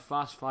out and run a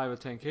fast 5 or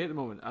 10k at the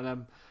moment, and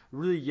I'm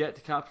really yet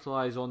to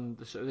capitalise on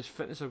the sort of this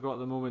fitness I've got at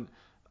the moment.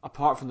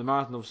 Apart from the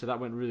marathon, obviously that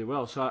went really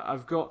well. So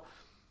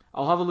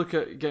I'll have a look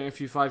at getting a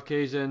few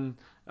 5Ks in.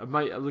 I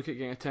might look at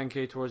getting a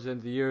 10K towards the end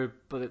of the year,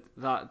 but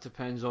that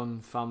depends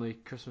on family,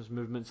 Christmas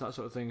movements, that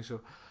sort of thing.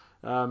 So,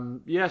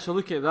 yeah, so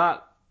looking at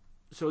that,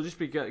 so it'll just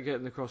be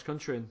getting the cross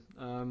country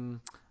in.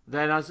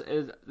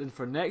 Then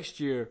for next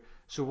year,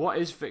 so what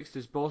is fixed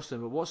is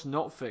Boston, but what's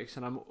not fixed,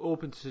 and I'm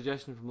open to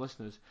suggestions from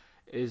listeners,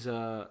 is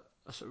a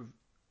sort of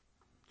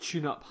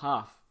tune-up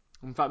half.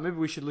 In fact, maybe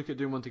we should look at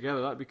doing one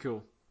together. That'd be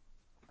cool.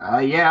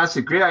 Yeah, that's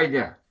a great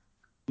idea.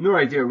 No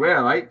idea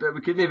where, like, but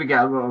we could maybe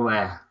get a little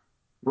Yeah,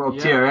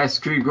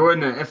 TRS crew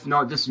going. If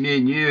not, just me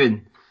and you,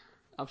 and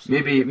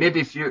absolutely.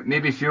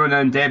 maybe Fiona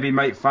and Debbie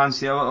might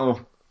fancy a little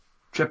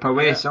trip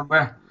away Yeah,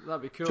 somewhere.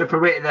 that'd be Trip cool.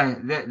 away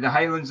to the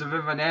Highlands of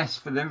Inverness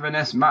for the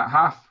Inverness Mat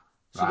Half.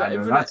 So I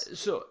know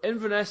that's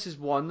Inverness is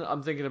one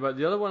I'm thinking about.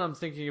 The other one I'm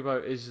thinking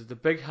about is the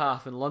Big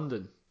Half in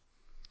London,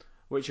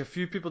 which a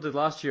few people did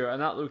last year,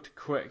 and that looked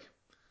quick.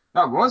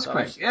 that was That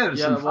quick. was Yeah, there was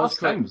yeah, some that was fast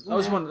quick. times. That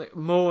was Yeah, one that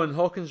Mo and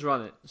Hawkins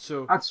ran it.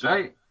 So that's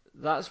right.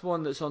 that's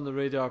one that's on the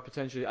radar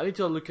potentially. I need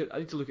to look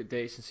at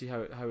dates and see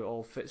how it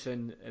all fits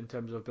in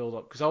terms of build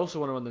up. Because I also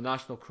want to run the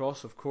National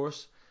Cross, of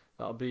course.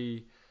 That'll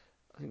be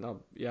I think that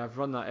yeah, I've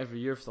run that every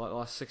year for like the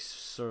last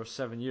 6 or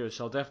 7 years,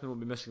 so I'll definitely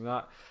won't be missing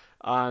that.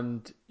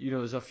 And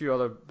there's a few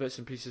other bits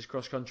and pieces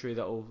cross country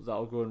that'll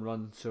go and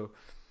run. So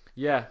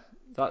yeah,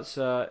 that's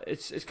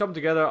it's come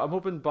together. I'm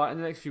hoping by in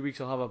the next few weeks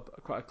I'll have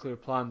quite a clear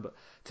plan. But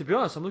to be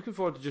honest, I'm looking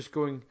forward to just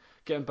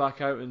getting back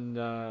out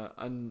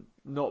and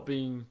not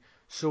being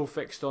so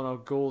fixed on a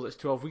goal that's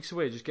 12 weeks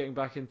away. Just getting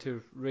back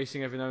into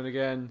racing every now and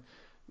again.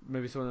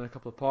 Maybe throwing in a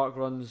couple of park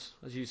runs,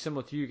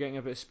 similar to you, getting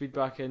a bit of speed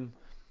back in.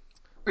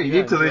 Well, you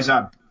Yeah, need to lose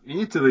enjoying. that. You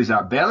need to lose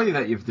that belly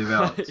that you've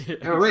developed.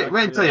 Yeah, Wait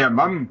exactly. until Yeah. your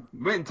mum.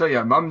 Wait until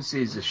your mum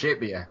sees the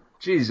shape of you.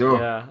 Jeez, oh,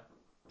 Yeah.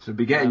 she'll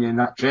be getting Yeah. you in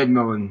that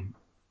treadmill in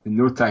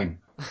no time.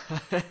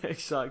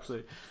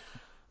 Exactly.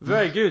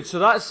 Very good. So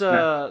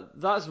Yeah.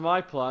 that's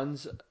my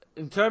plans.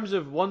 In terms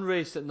of one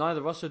race that neither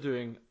of us are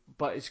doing,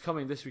 but it's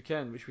coming this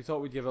weekend, which we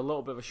thought we'd give a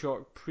little bit of a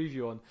short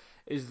preview on,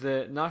 is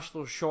the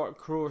National Short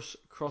Course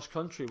Cross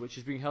Country, which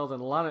is being held in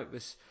Lanark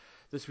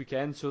this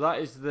weekend. So that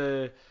is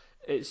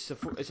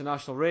it's a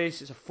national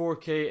race. It's a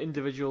 4K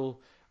individual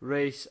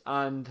race,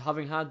 and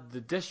having had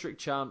the district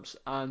champs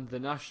and the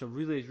national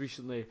relays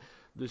recently,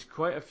 there's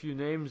quite a few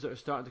names that are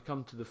starting to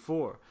come to the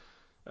fore.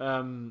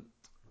 Um,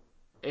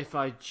 if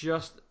I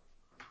just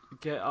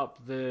get up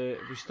we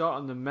start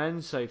on the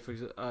men's side for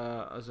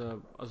as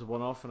a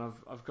one off, and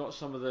I've got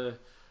some of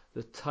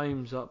the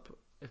times up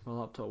if my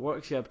laptop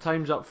works. Yeah,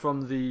 times up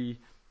from the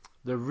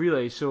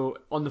relay. So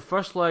on the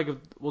first leg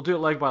we'll do it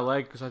leg by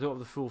leg because I don't have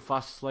the full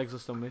fastest legs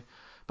list on me.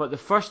 But the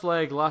first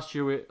leg last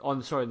year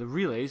the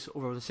relays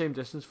over the same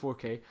distance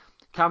 4K.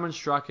 Cameron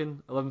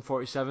Strachan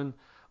 11:47,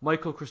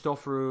 Michael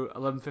Christoforou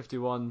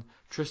 11:51,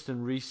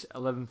 Tristan Rees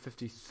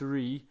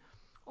 11:53.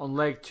 On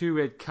leg 2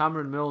 we had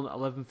Cameron Milne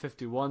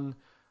 11:51,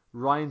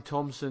 Ryan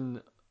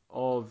Thompson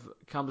of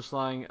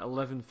Cambuslang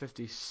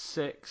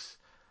 11:56,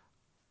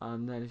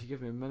 and then if you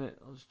give me a minute,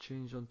 I'll just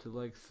change on to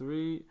leg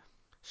 3.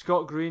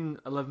 Scott Green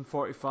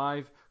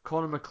 11:45,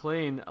 Connor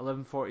McLean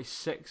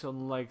 11:46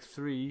 on leg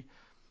 3,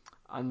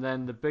 and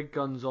then the big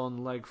guns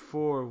on leg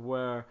 4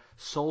 were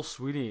Saul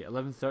Sweeney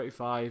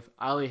 11:35,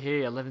 Ali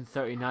Hay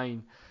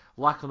 11:39,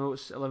 Lachlan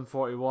Oates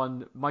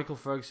 11:41, Michael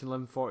Ferguson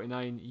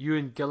 11:49,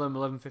 Ewan Gillum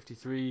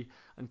 11:53,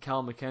 and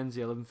Cal McKenzie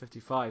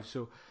 11:55.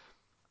 So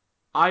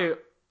I,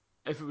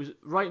 if it was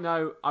right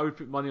now, I would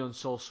put money on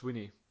Saul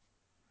Sweeney.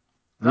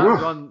 That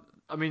Oof. run,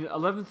 I mean,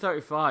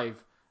 11:35.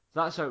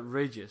 That's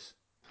outrageous.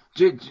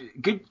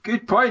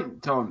 Good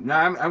point, Tom.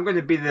 Now I'm going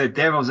to be the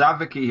devil's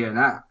advocate here,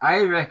 and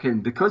I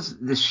reckon because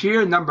the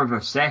sheer number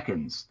of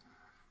seconds,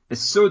 it's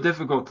so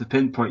difficult to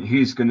pinpoint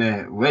who's going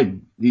to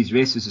win these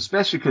races,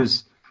 especially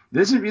because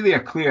there isn't really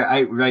a clear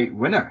outright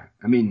winner.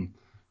 I mean,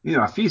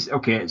 if he's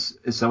okay,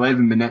 it's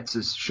 11 minutes,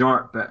 it's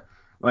short, but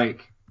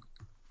like,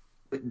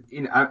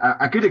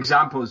 a good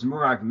example is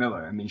Morag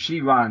Miller. I mean,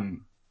 she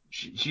ran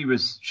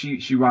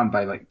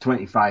by like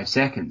 25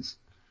 seconds,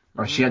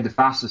 or she Mhm. had the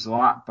fastest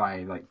lap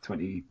by like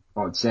 20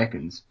 odd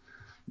seconds.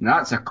 And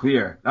that's a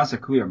clear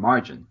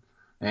margin.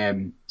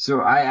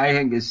 So I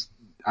think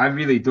I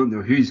really don't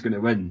know who's going to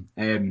win.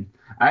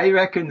 I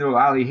reckon though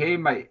Ali Hay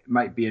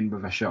might be in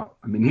with a shot.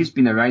 I mean, he's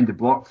been around the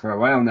block for a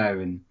while now,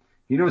 and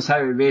he knows how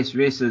to race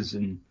races.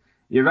 And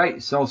you're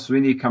right, Saul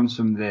Sweeney comes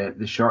from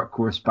the short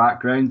course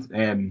background.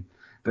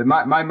 But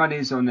my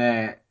money's on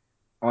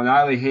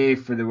Ali Hay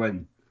for the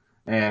win.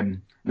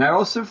 And I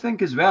also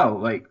think as well,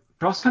 like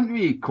cross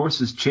country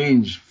courses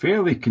change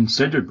fairly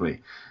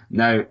considerably.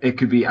 Now it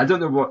could be, I don't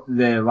know what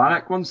the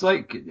Lanark one's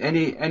like.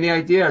 Any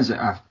idea? Is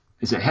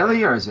it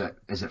hilly, or is it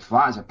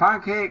flat as a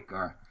pancake,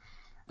 or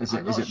I'm is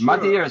not it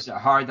muddy, sure. or is it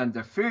hard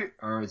underfoot,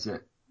 or is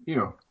it,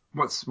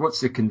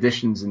 what's the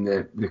conditions and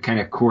the kind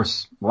of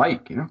course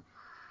like,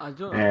 I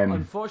don't know. Um,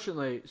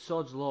 Unfortunately,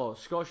 Sod's Law,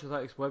 Scottish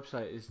Athletics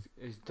website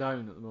is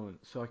down at the moment,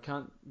 so I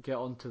can't get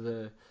onto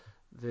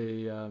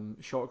the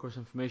short course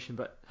information.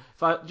 But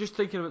if I just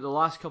thinking about the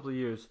last couple of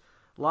years,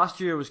 last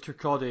year was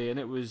Kirkcaldy, and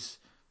I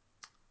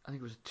think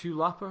it was a two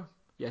lapper.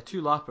 Yeah,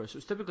 two lapper. So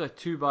it's typically a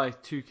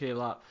 2x2k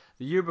lap.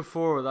 The year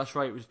before, that's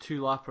right, it was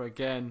two lapper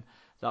again.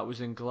 That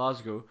was in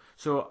Glasgow.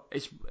 So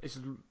it's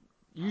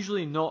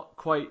usually not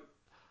quite.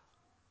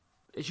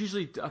 It's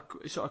usually a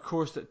sort of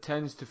course that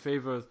tends to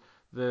favour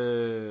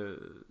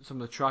some of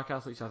the track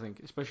athletes, I think,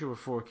 especially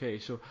over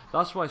 4K. So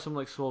that's why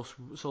someone like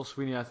Saul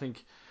Sweeney, I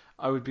think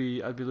I'd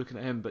be looking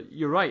at him. But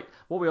you're right.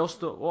 What I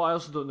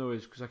also don't know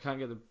is, because I can't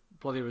get the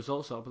bloody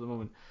results up at the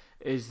moment,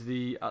 is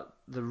the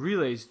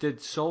relays.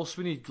 Did Saul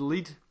Sweeney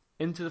lead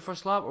into the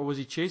first lap, or was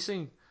he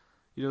chasing?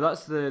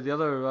 That's the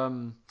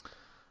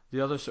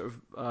other sort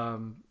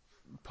of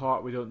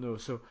part we don't know.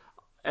 So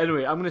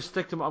anyway, I'm gonna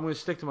stick to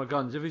my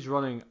guns. If he's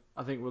running,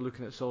 I think we're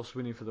looking at Saul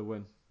Sweeney for the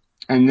win.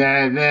 and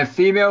the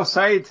female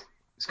side,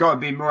 it's got to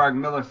be Morag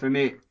Miller for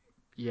me.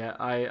 Yeah,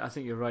 I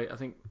think you're right. I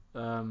think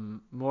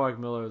Morag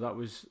Miller,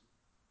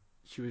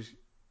 she was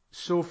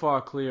so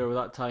far clear with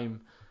that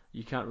time.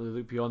 You can't really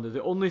look beyond it.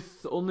 The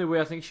only way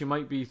I think she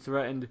might be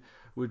threatened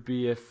would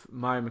be if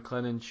Mary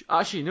McLennan.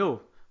 Actually,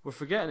 no, we're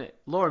forgetting it.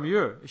 Laura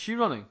Muir, is she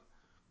running?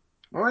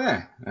 Oh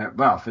yeah.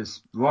 Well, if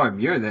it's Laura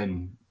Muir,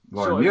 then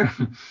Laura So Muir.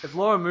 if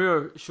Laura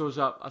Muir shows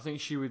up, I think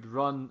she would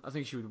run. I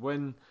think she would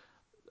win.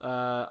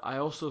 I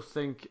also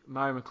think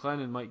Mary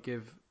McLennan might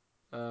give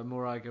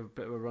Morag a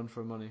bit of a run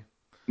for money.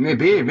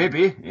 Maybe, So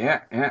maybe.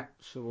 Yeah, yeah.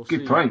 we'll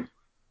Good see. point.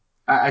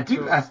 I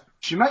do. So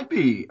She might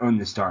be on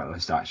the start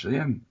list actually.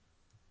 I've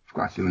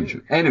got a I feeling.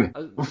 think Anyway,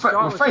 the start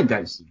we'll list. find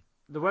out soon.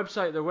 Their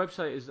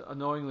website is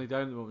annoyingly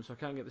down at the moment, so I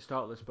can't get the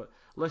start list. But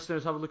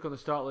listeners, have a look on the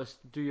start list.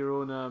 Do your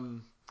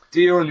own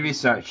Do your own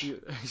research.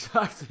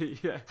 exactly,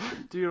 yeah.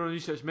 Do your own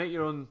research. Make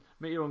your own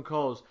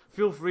calls.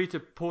 Feel free to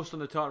post on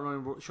the Tartan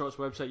Running Shorts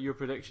website your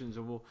predictions,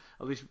 and we'll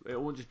at least it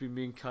won't just be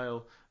me and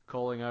Kyle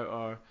calling out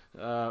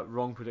our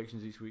wrong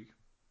predictions each week.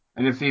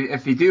 And if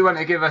you do want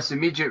to give us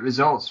immediate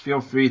results, feel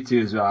free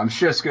to as well. I'm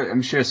sure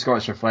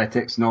Scottish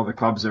Athletics and all the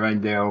clubs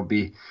around there will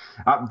be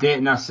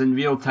updating us in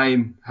real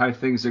time how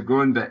things are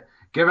going. But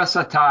give us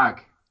a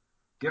tag.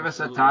 Give us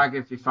a Absolutely. tag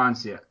if you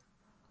fancy it.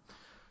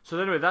 So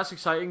anyway, that's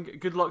exciting.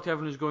 Good luck to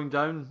everyone who's going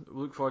down.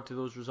 We look forward to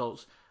those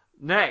results.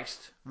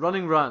 Next,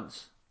 running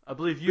rants. I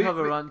believe you have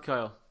a We, rant,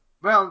 Kyle.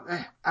 Well,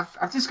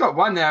 I've just got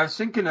one there. I was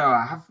thinking,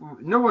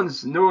 no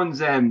one's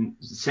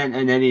sent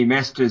in any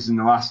messages in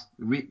the last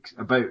week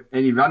about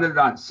any running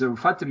rants, so we've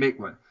had to make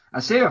one.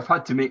 I say I've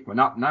had to make one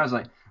up, and I was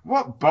like,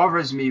 what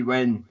bothers me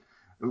when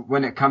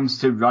it comes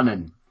to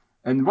running?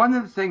 And one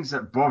of the things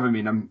that bother me,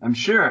 and I'm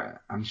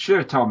sure,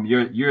 Tom,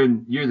 you're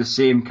the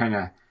same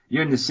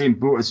you're in the same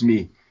boat as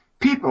me.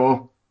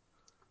 People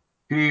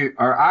who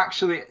are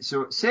actually,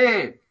 so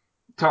say,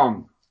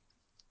 Tom,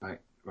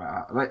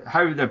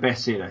 how would I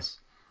best say this?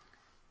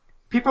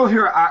 People who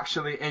are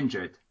actually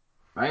injured,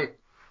 right?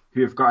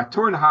 Who have got a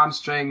torn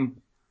hamstring,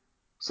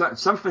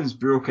 something's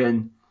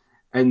broken,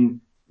 and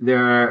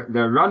their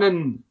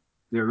running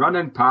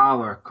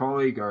pal or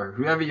colleague or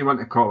whoever you want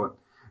to call it,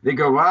 they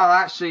go, well,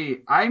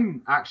 actually,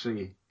 I'm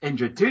actually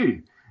injured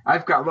too.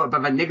 I've got a little bit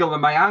of a niggle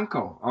in my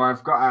ankle, or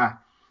I've got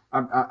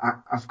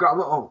a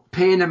little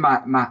pain in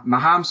my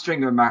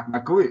hamstring or my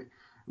glute.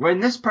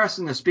 When this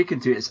person they're speaking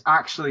to is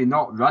actually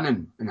not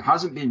running and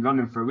hasn't been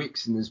running for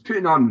weeks and is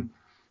putting on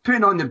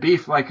the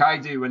beef like I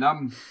do when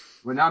I'm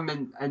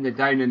in the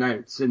down and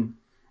outs, and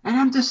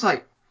I'm just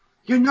like,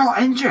 you're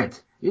not injured.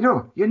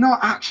 You're not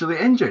actually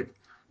injured.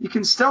 You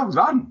can still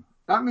run.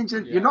 That means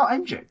you're Yeah. not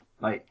injured.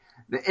 Like,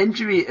 the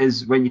injury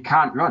is when you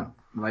can't run.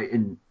 Like,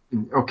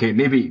 okay,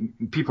 maybe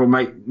people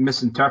might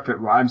misinterpret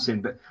what I'm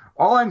saying, but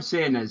all I'm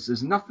saying is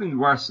there's nothing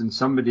worse than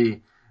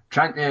somebody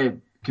trying to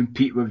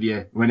compete with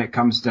you when it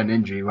comes to an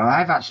injury. Well,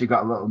 I've actually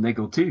got a little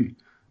niggle too.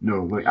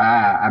 No, look,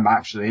 Yeah. I'm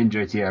actually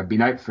injured here. I've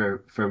been out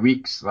for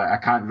weeks. Like, I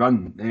can't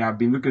run. I've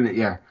been looking at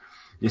your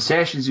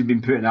sessions you've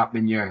been putting up,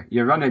 and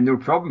you're running no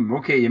problem.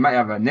 Okay, you might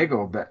have a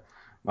niggle, but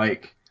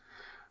like,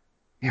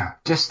 yeah,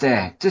 just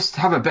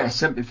have a bit of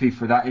sympathy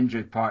for that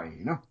injured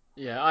party.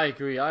 Yeah, I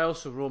agree. I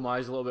also roll my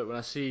eyes a little bit when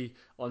I see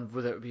on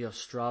whether it be a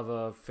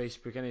Strava,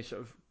 Facebook, any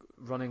sort of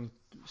running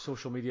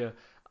social media,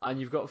 and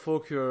you've got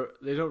folk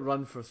they don't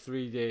run for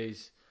 3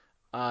 days,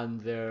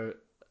 and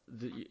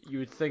you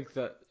would think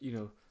that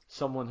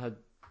someone had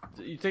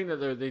you think that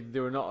they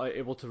were not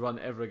able to run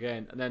ever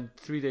again, and then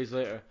 3 days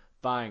later,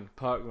 bang,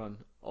 park run,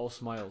 all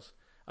smiles.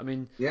 I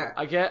mean, Yeah,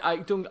 I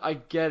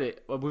get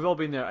it. Well, we've all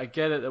been there. I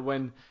get it that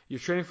when you're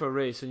training for a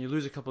race and you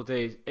lose a couple of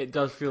days, it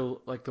does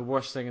feel like the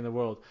worst thing in the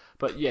world.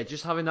 But yeah,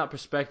 just having that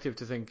perspective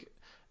to think,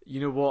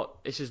 you know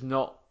what, this is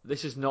not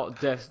This is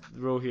not death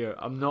row here.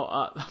 I'm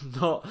not.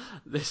 I'm not.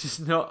 This is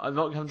not. I'm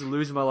not going to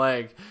lose my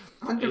leg.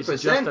 100%.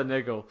 It's just a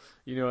niggle,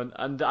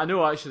 and I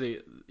know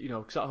actually,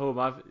 because at home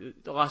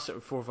the last sort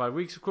of 4 or 5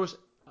 weeks, of course,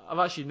 I've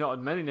actually not had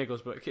many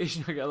niggles, but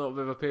occasionally I get a little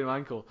bit of a pain in my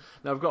ankle.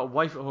 Now I've got a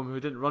wife at home who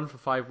didn't run for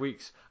 5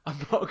 weeks. I'm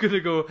not going to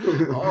go,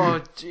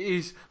 oh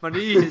jeez, my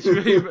knee is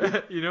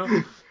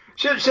really,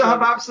 She'll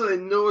have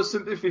absolutely no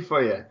sympathy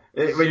for you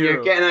when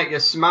you're getting out, you're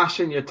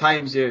smashing your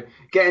times, you're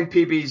getting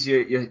PBs,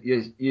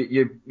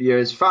 you're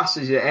as fast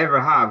as you ever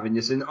have, and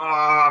you're saying, "Oh,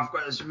 I've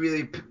got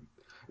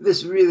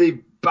this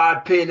really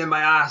bad pain in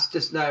my ass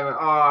just now.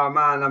 Oh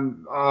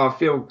man, I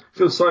feel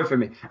sorry for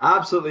me."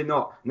 Absolutely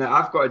not. Now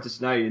I've got it just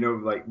now.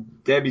 Like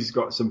Debbie's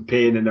got some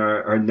pain in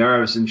her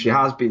nerves, and she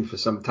has been for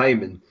some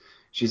time, and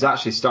she's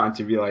actually starting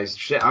to realise,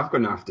 shit, I'm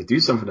going to have to do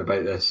something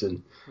about this,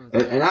 and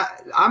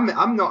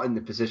I'm not in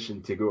the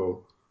position to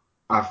go,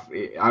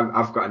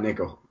 I've got a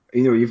niggle.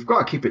 You've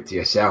got to keep it to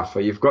yourself,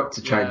 or you've got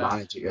to try and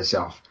manage it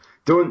yourself.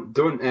 Don't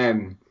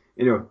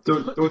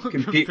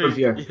compete with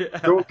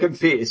don't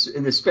compete,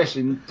 and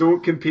especially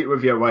don't compete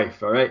with your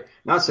wife. All right,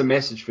 that's a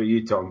message for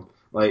you, Tom.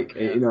 Like,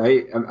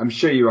 I'm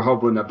sure you were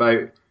hobbling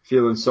about,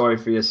 feeling sorry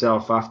for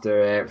yourself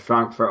after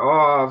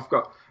Frankfurt.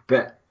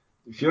 But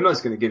Fiona's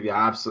going to give you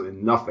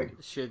absolutely nothing.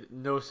 She had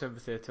no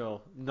sympathy at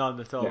all, none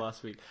at all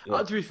last week.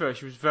 To be fair,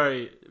 she was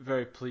very,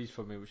 very pleased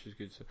for me, which is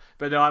good. So,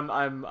 but no,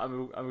 I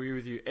agree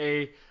with you.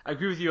 I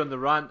agree with you on the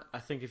rant. I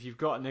think if you've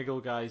got a niggle,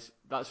 guys,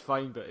 that's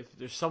fine. But if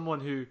there's someone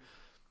who,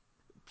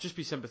 just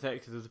be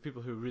sympathetic to the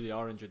people who really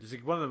are injured. There's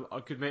one of them, a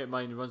good mate of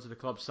mine who runs in the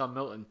club, Sam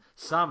Milton.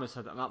 Sam has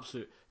had an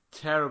absolute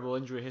terrible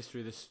injury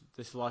history this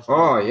last year.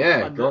 Oh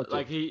yeah,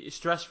 and he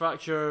stress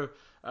fracture.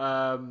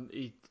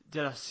 He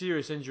did a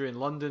serious injury in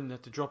London,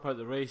 had to drop out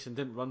the race and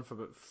didn't run for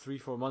about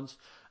 3-4 months.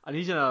 And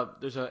he's in a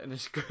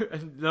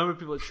number of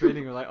people at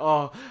training are like,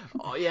 oh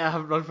yeah, I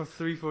haven't run for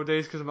 3-4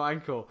 days because of my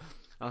ankle.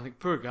 And I think,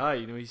 poor guy,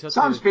 he's had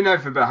Sam's been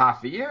out for about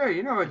half a year, and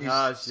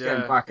he's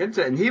getting back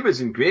into it, and he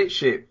was in great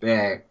shape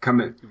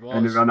coming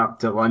in the run up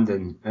to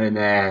London, and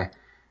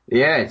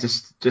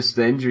just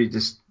the injury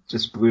just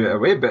blew it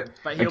away. But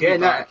he'll again,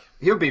 be back.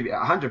 He'll be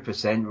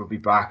 100% will be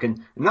back,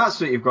 and that's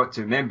what you've got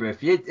to remember.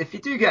 If you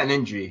do get an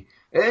injury,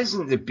 it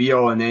isn't the be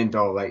all and end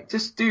all. Like,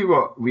 just do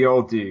what we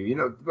all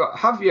do,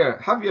 have your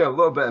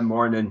little bit of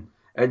mourning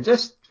and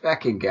just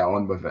fecking get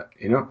on with it.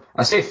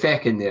 I say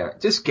fecking there,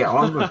 just get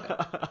on with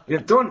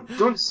it.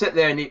 Don't sit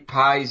there and eat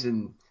pies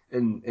and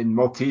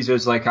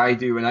Maltesers like I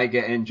do when I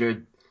get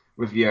injured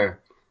with your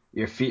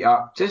feet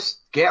up. Just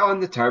get on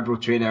the turbo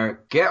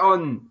trainer, get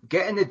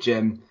in the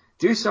gym,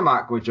 do some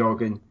aqua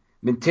jogging,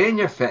 maintain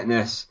your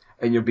fitness,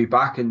 and you'll be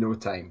back in no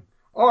time.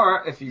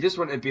 Or if you just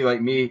want to be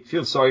like me,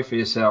 feel sorry for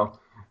yourself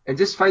and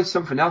just find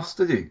something else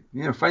to do.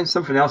 Find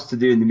something else to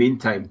do in the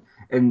meantime.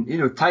 And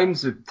time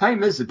is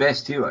the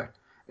best healer.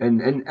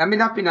 And I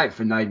mean, I've been out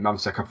for 9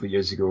 months a couple of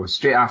years ago,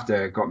 straight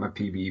after I got my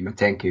PB, my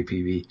 10k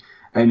PB,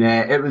 and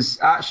it was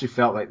actually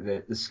felt like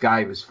the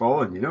sky was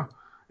falling,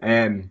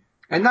 and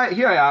now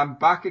here I am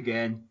back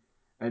again,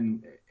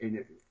 and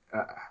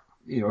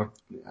a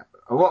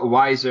lot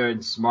wiser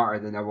and smarter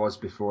than I was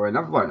before, and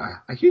I've learned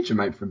a huge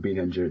amount from being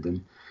injured.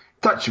 And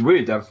touch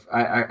wood,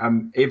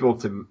 I'm able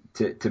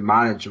to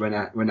manage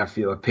when I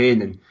feel a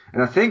pain, and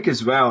I think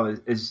as well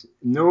is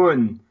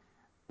knowing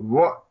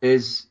what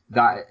is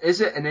that. Is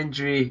it an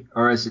injury,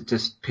 or is it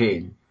just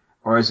pain,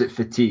 or is it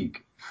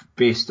fatigue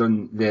based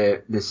on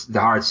the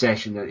hard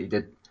session that he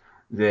did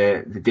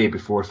the day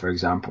before, for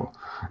example.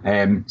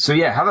 So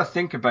yeah, have a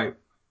think about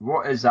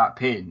what is that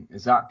pain.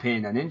 Is that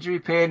pain an injury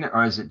pain,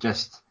 or is it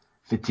just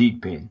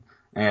fatigue pain?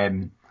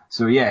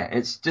 So yeah,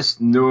 it's just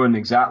knowing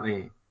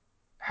exactly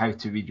how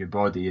to read your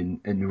body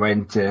and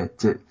when to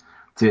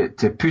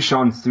push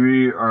on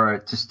through,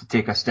 or just to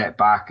take a step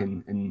back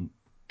and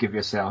give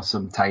yourself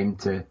some time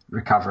to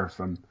recover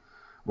from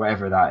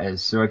whatever that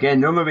is. So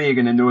again, the only way you're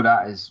going to know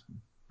that is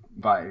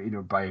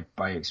by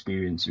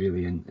experience,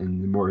 really. And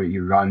the more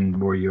you run, the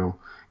more you'll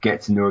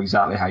get to know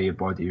exactly how your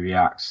body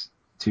reacts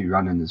to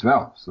running as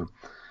well. So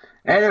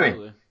anyway,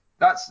 absolutely.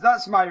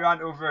 That's my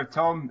rant over,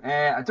 Tom.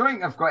 I don't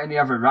think I've got any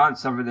other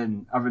rants other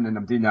than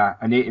I'm doing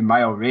an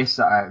 80-mile race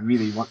that I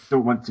really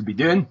don't want to be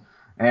doing.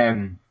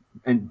 And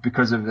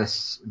because of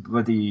this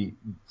bloody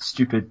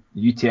stupid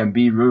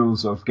UTMB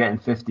rules of getting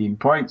 15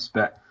 points.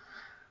 But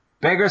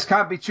beggars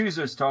can't be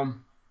choosers,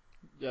 Tom.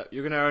 Yeah,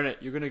 you're going to earn it.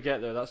 You're going to get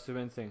there. That's the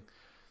main thing.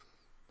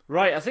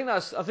 Right, I think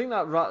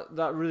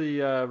that really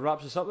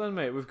wraps us up then,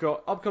 mate. We've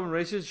got upcoming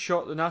races.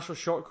 The National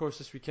Short Course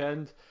this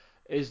weekend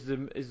is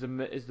the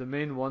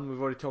main one. We've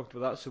already talked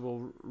about that, so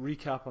we'll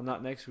recap on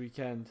that next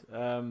weekend.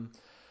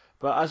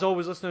 But as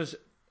always, listeners,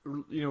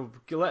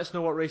 let us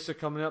know what races are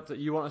coming up that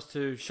you want us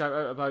to shout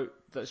out about.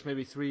 That's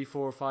maybe 3,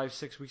 4, 5,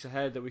 6 weeks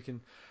ahead that we can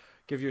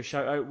give you a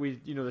shout out.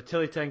 The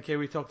Tilly 10K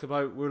we talked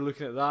about, we're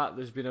looking at that.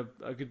 There's been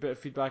a good bit of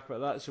feedback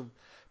about that, so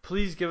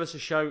please give us a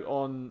shout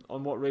on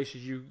what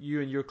races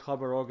you and your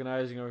club are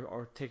organising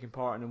or taking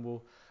part in,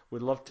 and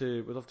we'd love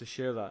to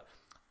share that.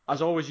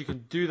 As always, you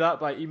can do that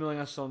by emailing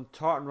us on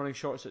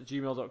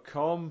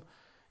tartanrunningshorts@gmail.com.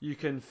 You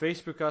can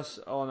Facebook us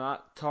on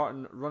at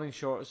Tartan Running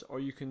Shorts, or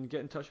you can get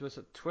in touch with us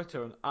at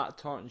Twitter on at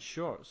Tartan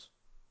Shorts.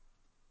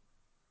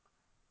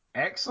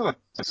 Excellent.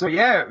 So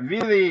yeah,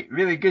 really,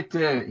 really good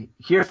to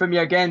hear from you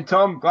again,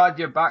 Tom. Glad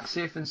you're back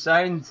safe and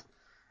sound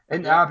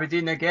into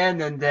Aberdeen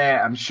again, and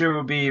I'm sure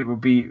we'll be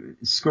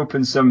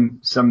scoping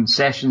some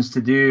sessions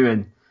to do,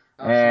 and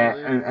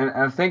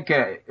I think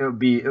it'll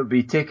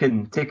be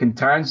taking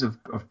turns of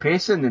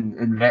pacing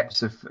and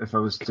reps if I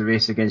was to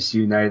race against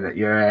you now that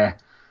you're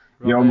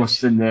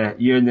almost in the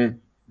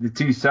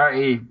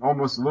 230,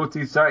 almost low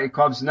 230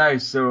 clubs now.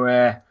 So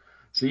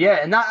yeah,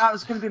 and that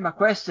was going to be my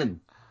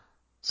question.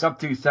 Sub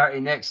 230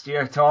 next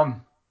year,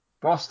 Tom.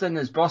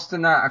 Is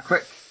Boston a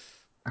quick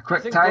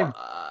time?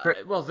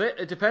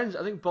 It depends.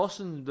 I think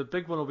Boston, the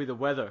big one will be the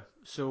weather.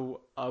 So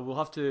we'll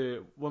have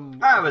to.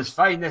 That was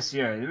fine this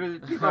year.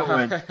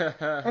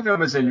 Everyone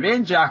was in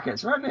rain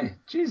jackets, weren't they?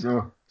 Jeez,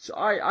 oh. So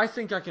I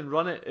think I can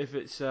run it if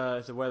if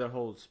the weather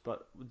holds.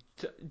 But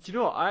do you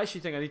know what? I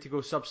actually think I need to go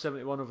sub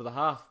 71 over the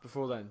half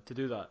before then to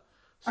do that.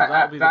 So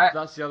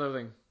that's the other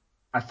thing.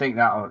 I think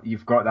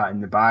you've got that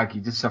in the bag.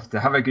 You just have to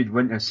have a good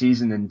winter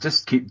season and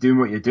just keep doing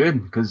what you're doing,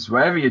 because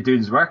whatever you're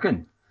doing is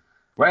working.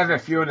 Whatever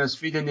Fiona's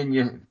putting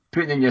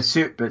in your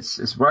soup,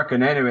 it's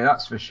working anyway.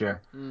 That's for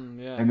sure.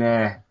 Yeah.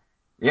 And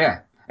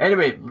yeah.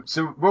 Anyway,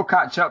 so we'll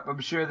catch up, I'm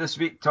sure, this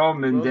week,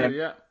 Tom, and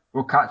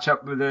we'll catch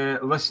up with the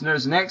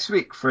listeners next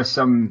week for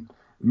some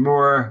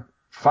more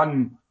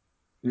fun.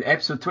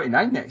 Episode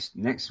 29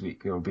 next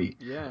week it'll be.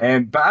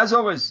 Yeah. But as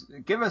always,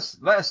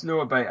 let us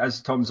know about,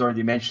 as Tom's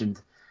already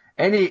mentioned,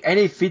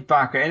 any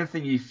feedback or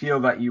anything you feel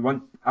that you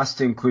want us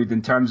to include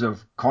in terms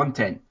of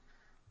content.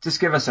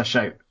 Just give us a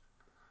shout,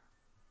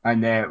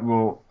 and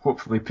we'll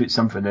hopefully put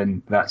something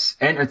in that's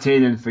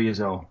entertaining for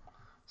you all.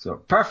 So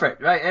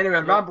perfect, right? Anyway,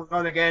 I'm rambling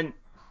on again.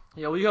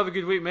 Yeah, well, you have a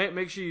good week, mate.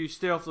 Make sure you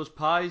stay off those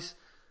pies.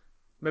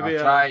 Maybe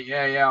I'll try.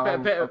 Yeah.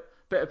 Bit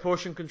of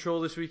portion control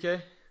this week, eh?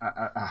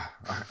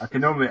 I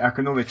can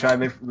only try.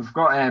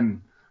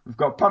 We've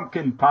got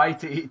pumpkin pie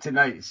to eat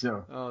tonight,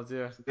 so. Oh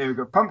dear. We've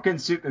got pumpkin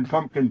soup and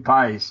pumpkin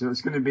pie, so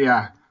it's going to be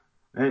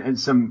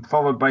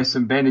followed by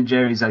some Ben and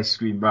Jerry's ice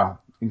cream.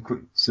 Well,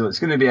 so it's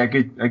going to be a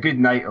good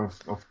night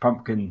of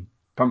pumpkin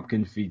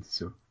feed.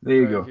 So there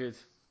you go. Good.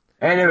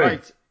 Anyway.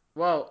 Right.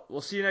 Well,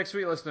 we'll see you next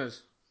week,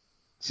 listeners.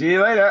 See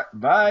you later.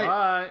 Bye.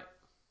 Bye.